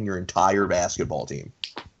infecting your entire basketball team.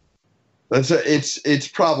 It's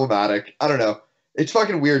problematic. I don't know. It's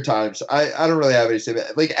fucking weird times. I don't really have any say.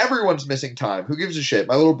 Like, everyone's missing time. Who gives a shit?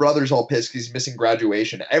 My little brother's all pissed because he's missing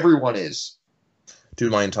graduation. Everyone is.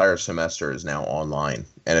 Dude, my entire semester is now online.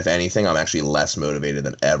 And if anything, I'm actually less motivated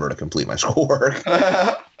than ever to complete my schoolwork.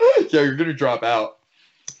 Yeah, you're going to drop out.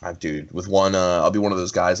 Dude, with one, I'll be one of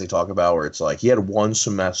those guys they talk about where it's like, he had one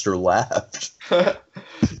semester left.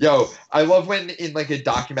 Yo, I love when in like a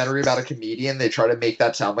documentary about a comedian, they try to make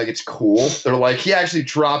that sound like it's cool. They're like, he actually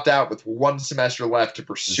dropped out with one semester left to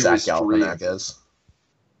pursue his dream.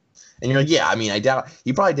 And you're like, yeah, I mean, I doubt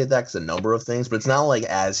he probably did that because a number of things, but it's not like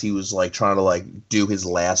as he was like trying to like do his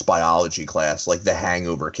last biology class, like The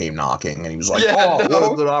Hangover came knocking, and he was like,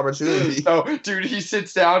 what a good opportunity. No, dude, he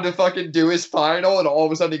sits down to fucking do his final, and all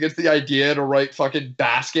of a sudden he gets the idea to write fucking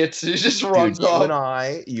baskets. He just runs off.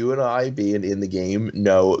 You and I being in the game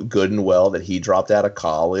know good and well that he dropped out of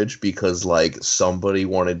college because like somebody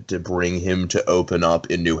wanted to bring him to open up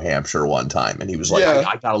in New Hampshire one time, and he was like,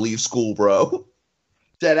 I gotta leave school, bro.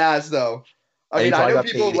 Dead ass though. I mean, I know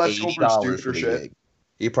people left school for shit.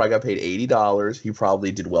 He probably got paid $80. He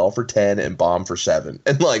probably did well for 10 and bombed for 7.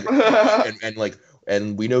 And like,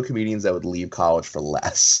 and we know comedians that would leave college for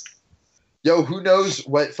less. Yo, who knows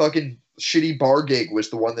what fucking shitty bar gig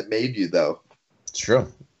was the one that made you though? It's true.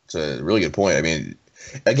 It's a really good point. I mean,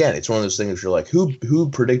 again, it's one of those things where you're like, who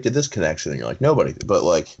predicted this connection? And you're like, nobody. But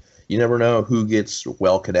like, you never know who gets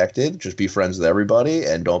well connected. Just be friends with everybody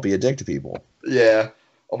and don't be a dick to people. Yeah.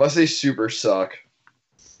 Unless they super suck.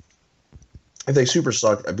 If they super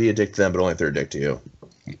suck, I'd be a dick to them, but only if they're a dick to you.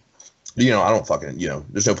 You know, I don't fucking, you know,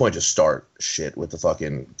 there's no point to start shit with the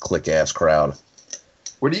fucking click-ass crowd.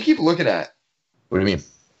 What do you keep looking at? What do you mean?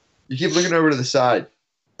 You keep looking over to the side.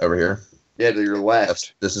 Over here? Yeah, to your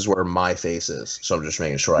left. This is where my face is, so I'm just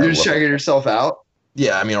making sure You're just checking yourself out?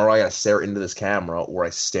 Yeah, I mean, or I gotta stare into this camera, or I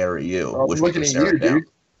stare at you. I'm looking at you, dude.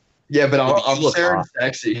 Yeah, but I'm staring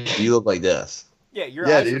sexy. You look like this. Yeah, your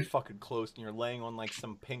eyes are fucking closed, and you're laying on like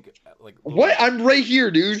some pink, like. What? I'm right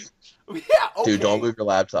here, dude. Yeah, okay. Dude, don't move your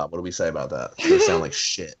laptop. What do we say about that? It's gonna sound like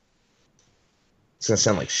shit. It's gonna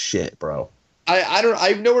sound like shit, bro. I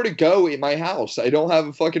have nowhere to go in my house. I don't have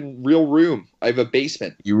a fucking real room. I have a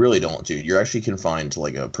basement. You really don't, dude. You're actually confined to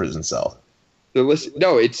like a prison cell. No,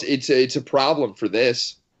 it's a problem for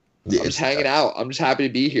this. I'm just hanging out. I'm just happy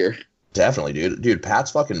to be here. Definitely, dude. Dude,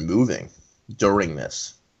 Pat's fucking moving during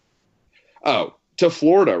this. Oh, to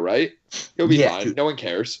Florida, right? He'll be fine. Dude. No one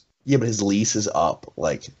cares. Yeah, but his lease is up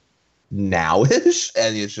like now-ish,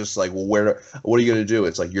 and it's just like, well, what are you gonna do?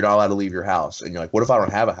 It's like you're not allowed to leave your house, and you're like, what if I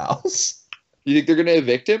don't have a house? You think they're gonna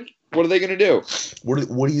evict him? What are they gonna do?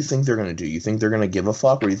 What do you think they're gonna do? You think they're gonna give a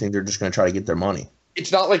fuck, or do you think they're just gonna try to get their money?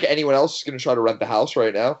 It's not like anyone else is gonna try to rent the house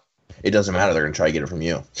right now. It doesn't matter. They're gonna try to get it from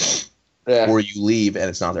you. Yeah. Or you leave and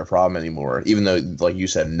it's not their problem anymore. Even though, like you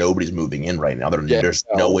said, nobody's moving in right now. There's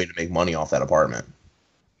no way to make money off that apartment.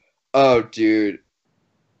 Oh, dude.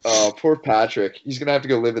 Oh, poor Patrick. He's gonna have to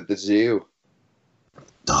go live at the zoo.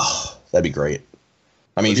 Oh, that'd be great.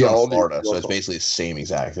 I mean, he's going to Florida, so it's basically the same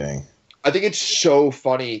exact thing. I think it's so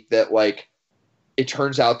funny that, like, it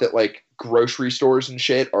turns out that, like, grocery stores and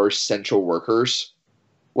shit are essential workers.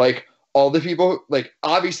 Like, all the people, like,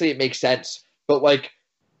 obviously it makes sense, but, like,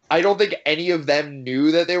 I don't think any of them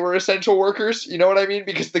knew that they were essential workers. You know what I mean?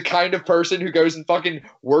 Because the kind of person who goes and fucking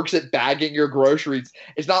works at bagging your groceries,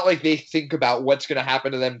 it's not like they think about what's going to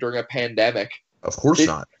happen to them during a pandemic. Of course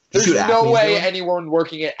not. There's no way anyone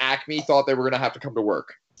working at Acme thought they were going to have to come to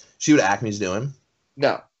work. See what Acme's doing?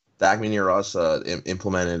 No. The Acme near us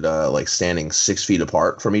implemented like standing 6 feet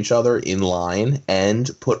apart from each other in line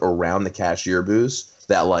and put around the cashier booths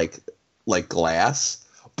that like glass.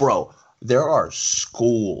 Bro, there are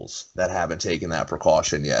schools that haven't taken that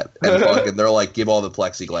precaution yet. And fucking they're like, give all the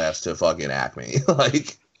plexiglass to fucking Acme.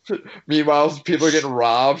 Like, meanwhile, people are getting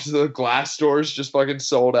robbed. The glass stores just fucking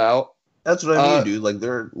sold out. That's what I mean, dude. Like,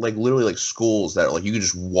 they're like literally like schools that like you can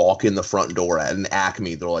just walk in the front door at an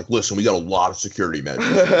Acme. They're like, listen, we got a lot of security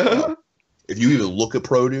measures. If you even look at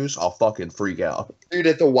produce, I'll fucking freak out. Dude,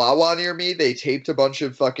 at the Wawa near me, they taped a bunch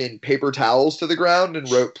of fucking paper towels to the ground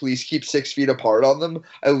and wrote, please keep 6 feet apart on them.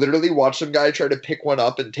 I literally watched some guy try to pick one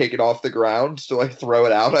up and take it off the ground to, like, throw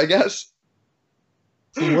it out, I guess.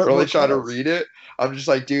 Really try to read it. I'm just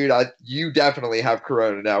like, dude, you definitely have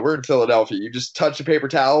corona now. We're in Philadelphia. You just touch a paper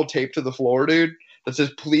towel taped to the floor, dude, that says,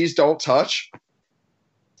 please don't touch.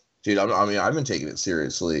 Dude, I've been taking it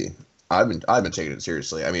seriously. I've been taking it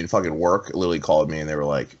seriously. I mean, fucking work literally called me and they were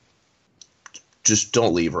like, just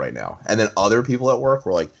don't leave right now. And then other people at work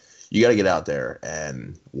were like, you got to get out there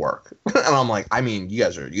and work. And I'm like, I mean, you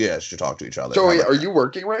guys should talk to each other. So wait, are you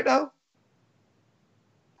working right now?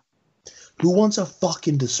 Who wants a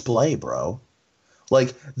fucking display, bro?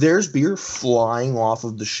 Like, there's beer flying off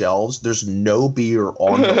of the shelves. There's no beer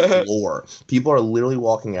on the floor. People are literally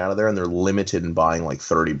walking out of there, and they're limited in buying, like,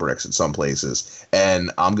 30 bricks at some places. And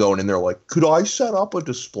I'm going in there like, could I set up a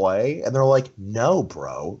display? And they're like, no,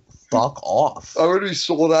 bro. Fuck off. I'm going to be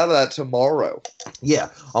sold out of that tomorrow. Yeah.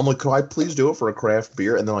 I'm like, could I please do it for a craft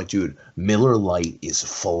beer? And they're like, dude, Miller Lite is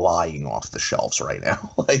flying off the shelves right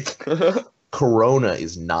now. Like... Corona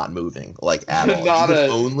is not moving, like, at all. You can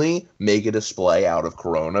only make a display out of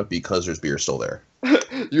Corona because there's beer still there.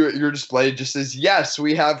 Your display just says, yes,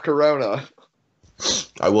 we have Corona.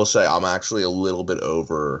 I will say, I'm actually a little bit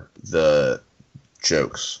over the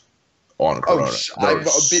jokes on Corona. I've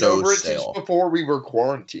been over it since before we were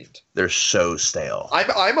quarantined. They're so stale.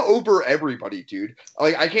 I'm over everybody, dude.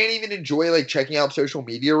 Like, I can't even enjoy, like, checking out social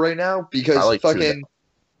media right now because fucking...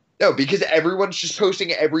 No, because everyone's just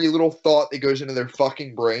posting every little thought that goes into their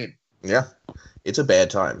fucking brain. Yeah, it's a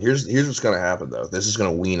bad time. Here's what's gonna happen though. This is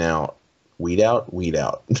gonna weed out.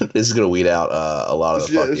 This is gonna weed out a lot of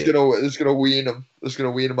the fucking. It's gonna wean them. It's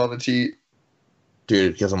gonna wean them on the teat.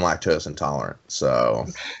 Dude, because I'm lactose intolerant. So.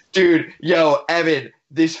 Dude, yo, Evan,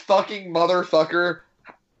 this fucking motherfucker.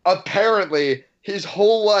 Apparently, his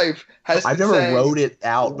whole life has. I've never wrote it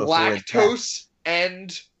out before. Lactose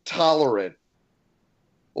and tolerant.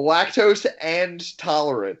 Lactose and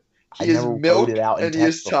tolerant. He is milk and he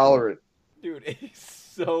is tolerant. Dude, he's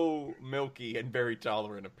so milky and very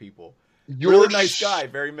tolerant of people. You're really nice guy,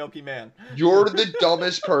 very milky man. You're the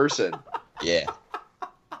dumbest person. Yeah.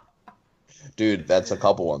 Dude, that's a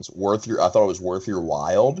couple ones. I thought it was Worth Your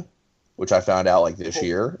Wild, which I found out like this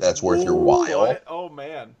year. That's Worth Your While. What? Oh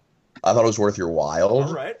man. I thought it was Worth Your While.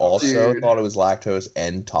 All right. Also thought it was lactose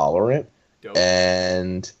intolerant. Dope.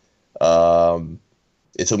 And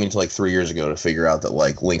It took me to like 3 years ago to figure out that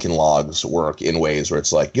like Lincoln logs work in ways where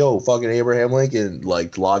it's like, yo, fucking Abraham Lincoln,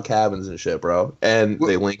 like log cabins and shit, bro. And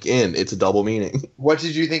they link in. It's a double meaning. What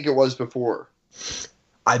did you think it was before?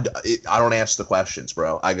 I don't ask the questions,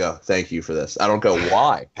 bro. I go, thank you for this. I don't go,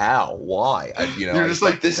 why? How? Why? You're just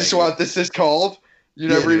like, this is what this is called? You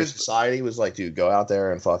never even... Society was like, dude, go out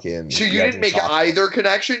there and fucking... So you didn't make either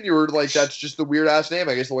connection? You were like, that's just the weird-ass name.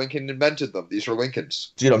 I guess Lincoln invented them. These are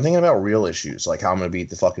Lincolns. Dude, I'm thinking about real issues, like how I'm going to beat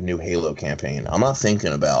the fucking new Halo campaign. I'm not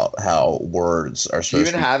thinking about how words are supposed to... Do you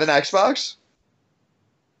even have an Xbox?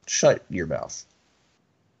 Shut your mouth.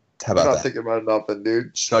 How about that? I'm not thinking about nothing,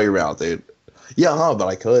 dude. Shut your mouth, dude. Yeah, but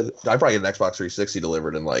I could. I'd probably get an Xbox 360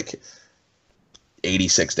 delivered in like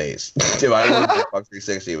 86 days. If I ordered an Xbox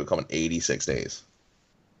 360, it would come in 86 days.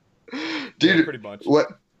 Dude, yeah, pretty much.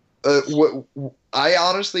 What I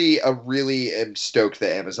honestly really am stoked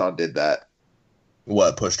that Amazon did that.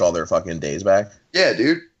 What, pushed all their fucking days back? Yeah,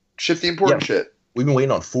 dude. Ship the important shit. We've been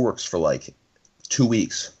waiting on forks for like 2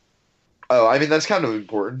 weeks. Oh, I mean, that's kind of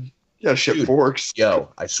important. You gotta ship forks. Yo,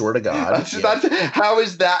 I swear to God. That's, how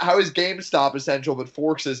is GameStop essential, but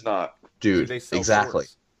forks is not? Dude, exactly.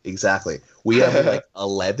 Forks. Exactly. We have like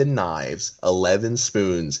 11 knives, 11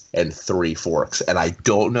 spoons, and 3 forks. And I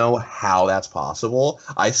don't know how that's possible.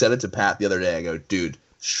 I said it to Pat the other day. I go, dude,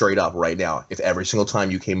 straight up right now, if every single time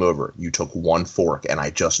you came over, you took 1 fork, and I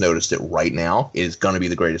just noticed it right now, it is going to be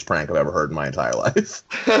the greatest prank I've ever heard in my entire life.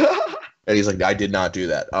 And he's like, I did not do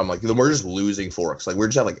that. I'm like, then we're just losing forks. Like, we're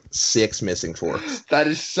just have like 6 missing forks. That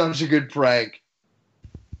is such a good prank.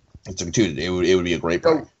 It's like, dude, it would be a great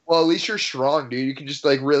prank. Well, at least you're strong, dude. You can just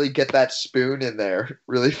like really get that spoon in there.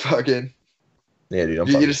 Really fucking. Yeah, dude.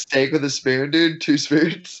 You get a steak with a spoon, dude? 2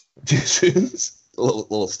 spoons? 2 spoons? A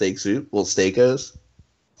little steak soup? Little steakos?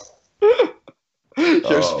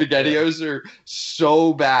 Your SpaghettiOs are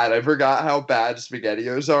so bad. I forgot how bad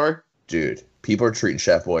SpaghettiOs are. Dude, people are treating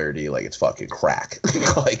Chef Boyardee like it's fucking crack.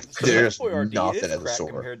 Like, there's nothing at the store.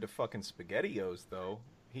 Compared to fucking SpaghettiOs, though.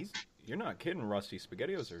 You're not kidding, Rusty.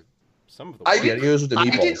 SpaghettiOs are some of the worst. SpaghettiOs with the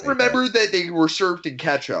meatballs. I didn't remember that they were served in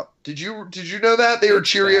ketchup. Did you know that? They were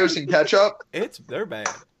Cheerios and ketchup? They're bad.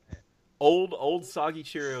 Old soggy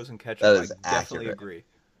Cheerios and ketchup. That is definitely agree.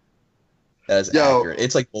 That is accurate.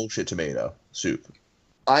 It's like bullshit tomato soup.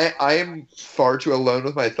 I am far too alone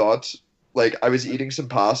with my thoughts. Like, I was eating some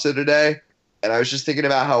pasta today, and I was just thinking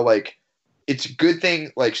about how, like, it's a good thing,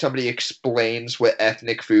 like, somebody explains what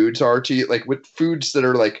ethnic foods are to you. Like, what foods that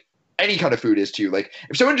are, like, any kind of food is to you. Like,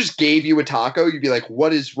 if someone just gave you a taco, you'd be like,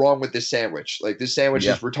 what is wrong with this sandwich? Like, this sandwich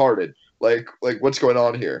is retarded. Like, what's going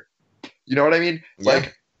on here? You know what I mean? Yeah.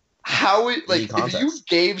 Like, if you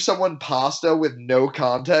gave someone pasta with no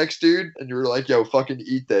context, dude, and you were like, yo, fucking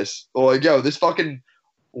eat this. Or like, yo, this fucking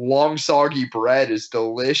long soggy bread is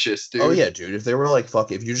delicious, dude. Oh, yeah, dude. If they were like,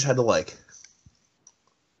 fuck, if you just had to, like...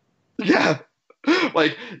 Yeah.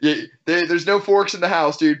 Like, there's no forks in the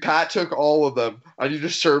house, dude. Pat took all of them. I need to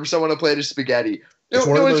serve someone a plate of spaghetti. It's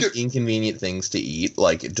one of those inconvenient things to eat,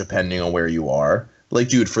 like, depending on where you are. Like,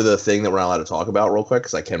 dude, for the thing that we're not allowed to talk about real quick,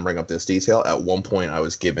 because I can bring up this detail, at one point I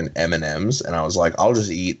was given M&Ms, and I was like, I'll just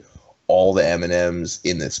eat all the M&Ms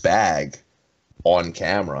in this bag on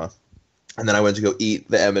camera. And then I went to go eat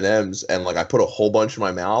the M&Ms, and, like, I put a whole bunch in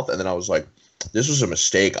my mouth, and then I was like, this was a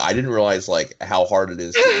mistake. I didn't realize, like, how hard it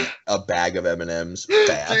is to eat a bag of M&Ms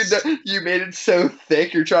fast. Dude, you made it so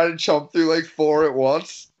thick, you're trying to chomp through, like, 4 at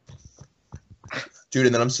once. Dude,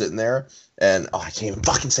 and then I'm sitting there, and, I can't even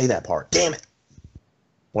fucking say that part. Damn it.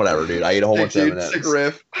 Whatever, dude. I ate a whole bunch of M&Ms.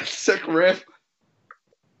 Sick riff.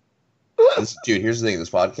 Dude, here's the thing. This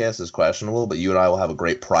podcast is questionable, but you and I will have a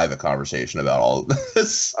great private conversation about all of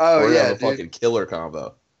this. Oh, We're yeah, have a fucking killer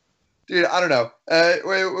combo. Dude, I don't know.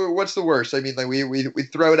 What's the worst? I mean, like, we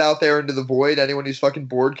throw it out there into the void. Anyone who's fucking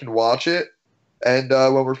bored can watch it. And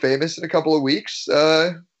when we're famous in a couple of weeks,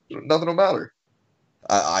 nothing will matter.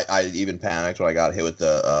 I even panicked when I got hit with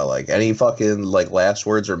the, like, any fucking, like, last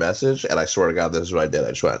words or message, and I swear to God, this is what I did. I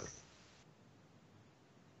just went,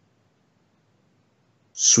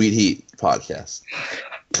 Sweet Heat Podcast.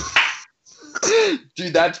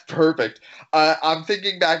 Dude, that's perfect. I'm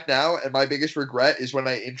thinking back now, and my biggest regret is when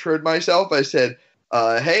I introed myself. I said,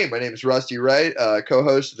 hey, my name is Rusty Wright,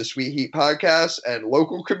 co-host of the Sweet Heat Podcast and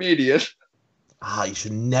local comedian. You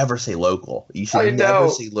should never say local. You should never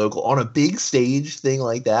say local on a big stage thing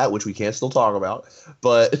like that, which we can't still talk about.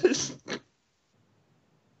 But,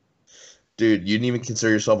 dude, you didn't even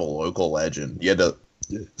consider yourself a local legend. You had to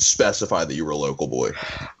specify that you were a local boy.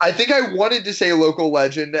 I think I wanted to say local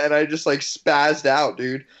legend, and I just, like, spazzed out,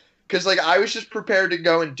 dude. Because, like, I was just prepared to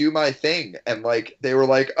go and do my thing. And, like, they were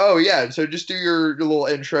like, oh, yeah, so just do your little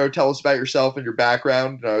intro. Tell us about yourself and your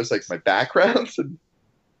background. And I was like, my background? And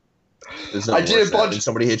I did a bunch. And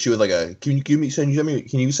somebody hit you with, like, can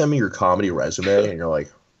you send me your comedy resume? And you're like,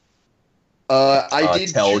 I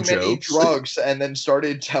did too many drugs and then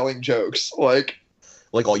started telling jokes. Like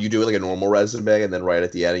all you do like a normal resume, and then right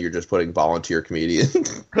at the end, you're just putting volunteer comedian.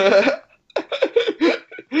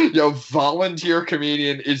 Yo, volunteer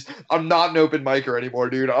comedian is. I'm not an open micer anymore,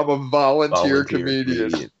 dude. I'm a volunteer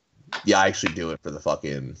comedian. Yeah, I actually do it for the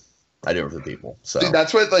fucking. I do it for the people. So dude,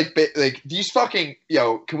 that's what like these fucking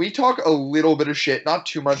Can we talk a little bit of shit? Not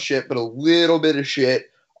too much shit, but a little bit of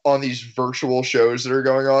shit on these virtual shows that are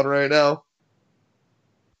going on right now.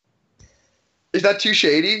 Is that too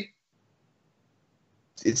shady?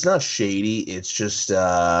 It's not shady. It's just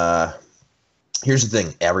here's the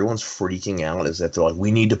thing. Everyone's freaking out is that they're like,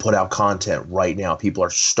 we need to put out content right now. People are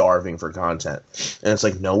starving for content. And it's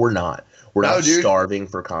like, no, we're not. We're not starving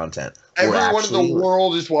for content. Everyone in the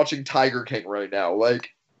world is watching Tiger King right now.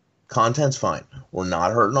 Like, content's fine. We're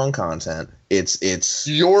not hurting on content. It's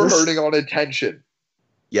you're hurting on attention.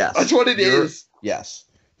 Yes. That's what it is. Yes.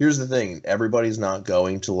 Here's the thing. Everybody's not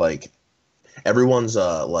going to like everyone's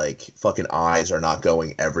like fucking eyes are not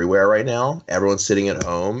going everywhere right now. Everyone's sitting at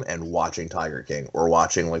home and watching Tiger King or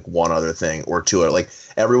watching like one other thing or two. Like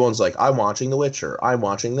everyone's like, I'm watching The Witcher. I'm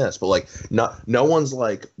watching this, but like no one's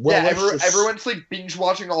like, well, yeah. Everyone's like binge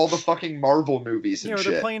watching all the fucking Marvel movies and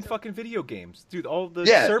shit. They're playing fucking video games, dude. All the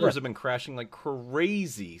servers have been crashing like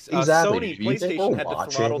crazy. Exactly. Sony PlayStation had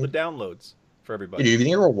to throttle the downloads. For everybody. Dude, if you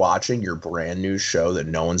think we're watching your brand new show that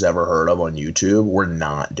no one's ever heard of on YouTube, we're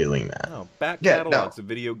not doing that. No, back catalogs of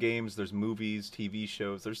video games, there's movies, TV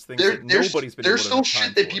shows, there's things that nobody's been There's still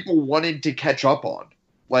shit that people wanted to catch up on.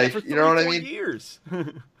 Like, you know what I mean? Years.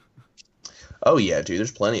 Oh yeah, dude,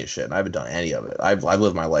 there's plenty of shit. And I haven't done any of it. I've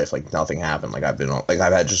lived my life like nothing happened. Like I've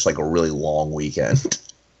had just like a really long weekend.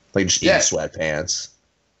 Like just eating sweatpants.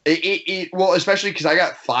 Well, especially because I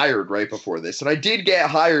got fired right before this, and I did get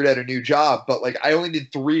hired at a new job, but like I only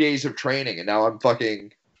did 3 days of training, and now I'm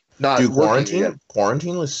fucking not. Dude,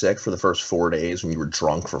 quarantine was sick for the first 4 days when you were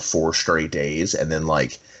drunk for 4 straight days, and then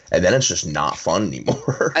it's just not fun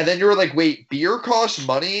anymore. And then you were like, "Wait, beer costs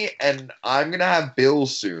money, and I'm gonna have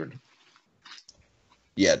bills soon."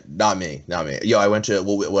 Yeah, not me. Yo, I went to.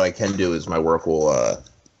 Well, what I can do is my work will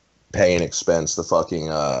pay and expense the fucking.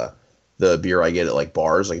 The beer I get at like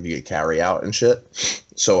bars, like if you get carry out and shit.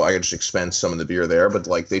 So I just expense some of the beer there, but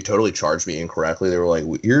like they totally charged me incorrectly. They were like,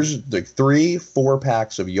 here's like 3-4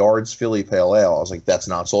 packs of Yards Philly Pale Ale. I was like, that's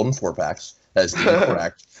not sold in 4 packs. That is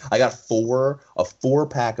incorrect. I got a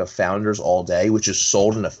 4-pack of Founders All Day, which is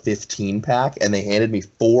sold in a 15-pack, and they handed me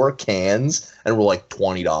 4 cans and were like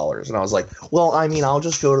 $20. And I was like, well, I mean, I'll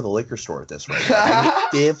just go to the liquor store at this rate.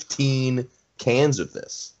 15 cans of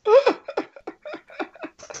this.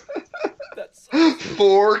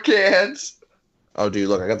 4 cans. Oh, dude,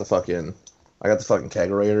 look! I got the fucking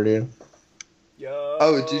kegerator, dude. Yo.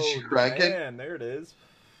 Oh, did you crank it? Man, there it is.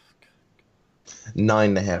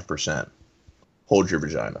 9.5%. Hold your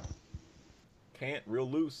vagina. Can't real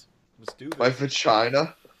loose. Let's do this. My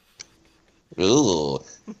vagina. Ooh,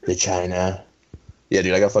 vagina. Yeah,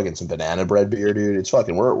 dude, I got fucking some banana bread beer, dude. It's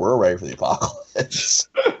fucking. We're ready for the apocalypse.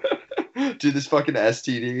 Dude, this fucking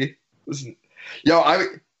STD. Listen,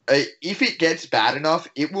 if it gets bad enough,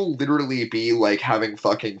 it will literally be like having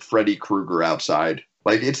fucking Freddy Krueger outside.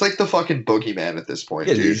 Like, it's like the fucking boogeyman at this point,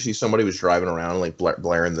 dude. Did you see somebody was driving around, like,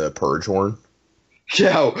 blaring the purge horn?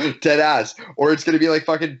 Yo, dead ass. Or it's gonna be like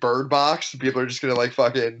fucking Bird Box. People are just gonna, like,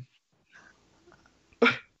 fucking...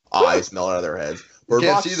 eyes melt out of their heads. Bird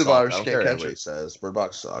Box see the virus, can't catch it. Says. Bird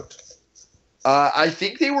Box sucked. I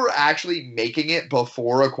think they were actually making it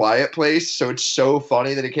before A Quiet Place, so it's so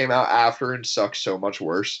funny that it came out after and sucks so much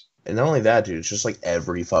worse. And not only that, dude, it's just like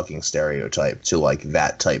every fucking stereotype to like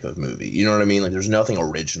that type of movie. You know what I mean? Like there's nothing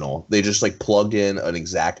original. They just like plugged in an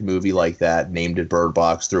exact movie like that, named it Bird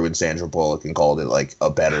Box, threw in Sandra Bullock, and called it like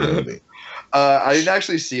a better movie. I didn't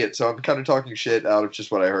actually see it, so I'm kind of talking shit out of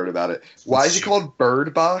just what I heard about it. Why is it called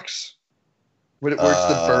Bird Box? Where's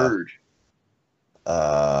the bird?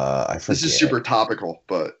 I forget. This is super topical,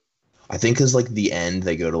 but I think because like the end,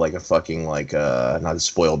 they go to like a fucking like not to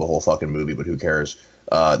spoil the whole fucking movie, but who cares?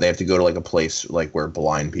 They have to go to like a place like where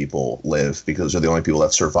blind people live because they're the only people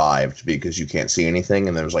that survived because you can't see anything,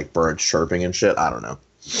 and there's like birds chirping and shit. I don't know.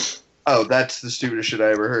 Oh, that's the stupidest shit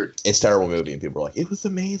I ever heard. It's a terrible movie, and people are like, it was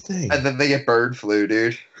amazing. And then they get bird flu,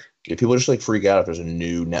 dude. Yeah, people just like freak out if there's a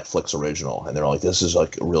new Netflix original, and they're like, this is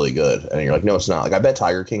like really good. And you're like, no, it's not. Like, I bet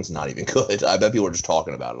Tiger King's not even good. I bet people are just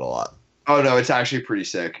talking about it a lot. Oh, no, it's actually pretty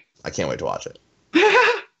sick. I can't wait to watch it.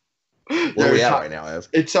 Where are we at right now, Ev?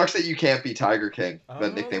 It sucks that you can't be Tiger King.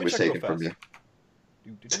 That nickname was taken from you.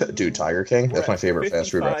 Dude, Tiger King? That's my favorite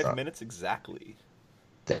fast food restaurant. 5 minutes exactly.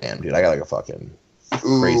 Damn, dude, I got like a fucking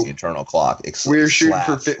crazy internal clock. We're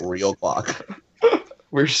shooting for real clock.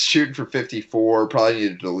 We're shooting for 54. Probably need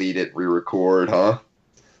to delete it, re-record, huh?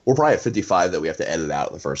 We're probably at 55 that we have to edit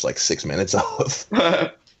out the first like 6 minutes of.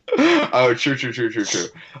 Oh, true.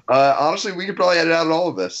 Honestly, we could probably edit out all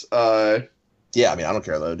of this. Yeah, I mean, I don't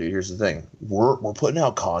care though, dude. Here's the thing: we're putting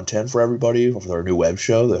out content for everybody for our new web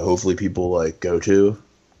show that hopefully people like go to.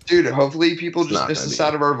 Dude, hopefully people just miss the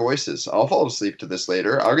sound of our voices. I'll fall asleep to this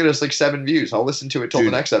later. I'll get us like 7 views. I'll listen to it till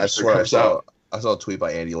the next episode comes out. I saw a tweet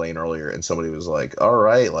by Andy Lane earlier, and somebody was like, "All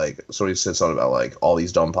right," like somebody said something about like all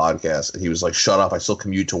these dumb podcasts, and he was like, "Shut up! I still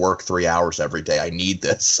commute to work 3 hours every day. I need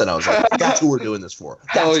this." And I was like, "That's who we're doing this for.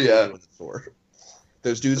 Hell yeah!"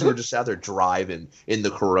 Those dudes were just out there driving in the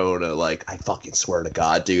Corona. Like, I fucking swear to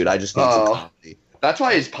God, dude, I just need some comedy. That's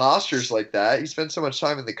why his posture's like that. He spends so much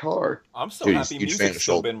time in the car. I'm so happy music's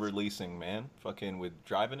still been releasing, man. Fucking with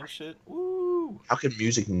driving and shit. Woo! How can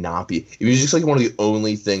music not be? Music's like one of the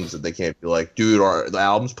only things that they can't be like, dude, the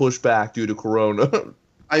album's pushed back due to Corona.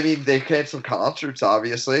 I mean, they canceled concerts,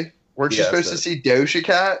 obviously. Weren't you supposed to see Doja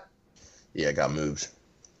Cat? Yeah, it got moved.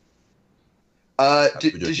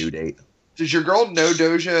 Due date. Does your girl know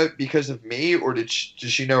Doja because of me, or does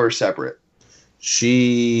she know her separate?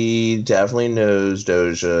 She definitely knows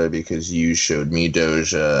Doja because you showed me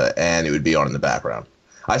Doja, and it would be on in the background.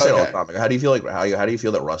 I said all the time, like, how do you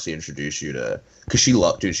feel that Rusty introduced you to? Because she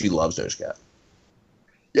loves Doja Cat.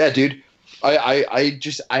 Yeah, dude.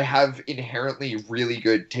 I have inherently really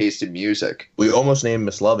good taste in music. We almost named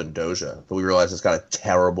Miss Love in Doja, but we realized it's got a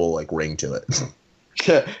terrible like ring to it.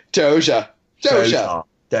 Doja.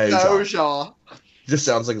 Just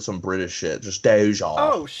sounds like some British shit. Just Doja.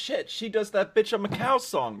 Oh shit, she does that bitch I'm a cow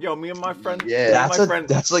song. Yo, me and my friend. Yeah,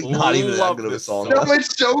 that's like not even that good of a song. No,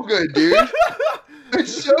 it's so good, dude.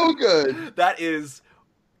 It's so good. That is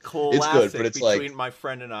classic. It's good, but it's between like my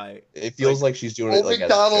friend and I. It feels like she's doing it like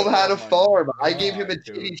McDonald had a farm. I gave him a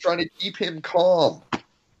titty trying to keep him calm.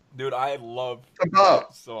 Dude, I love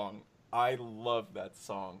that song. I love that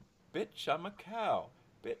song. Bitch, I'm a cow.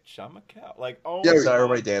 Bitch, I'm a cow. Like, oh yeah,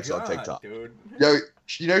 everybody dancing on TikTok, dude. Yo,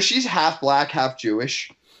 you know she's half black, half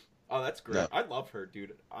Jewish. Oh, that's great. Yeah. I love her,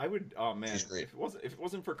 dude. I would. Oh man, if it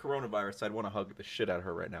wasn't for coronavirus, I'd want to hug the shit out of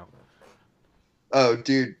her right now. Oh,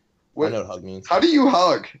 dude. I know what hug means. How do you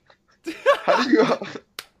hug? How do you hug?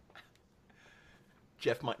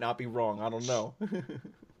 Jeff might not be wrong. I don't know.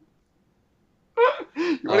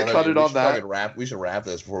 You want to cut it on that? We should wrap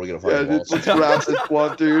this before we get a fucking wall. Let's wrap this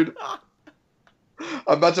one, dude.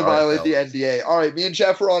 I'm about to violate the NDA. All right, me and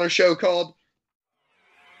Jeff were on a show called...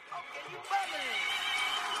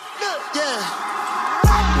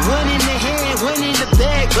 One in the hand, one in the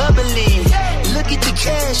bag, bubbling. Look at the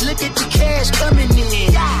cash coming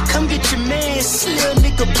in. Come get your man, little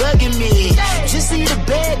nigga bugging me. Just see the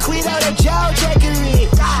bag, quit all that jaw jackery.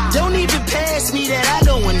 Don't even pass me that, I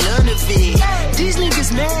don't want none of it. These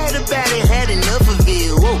niggas mad about it, had enough of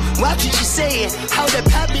it. Whoa, watch what you saying, how that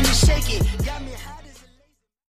pop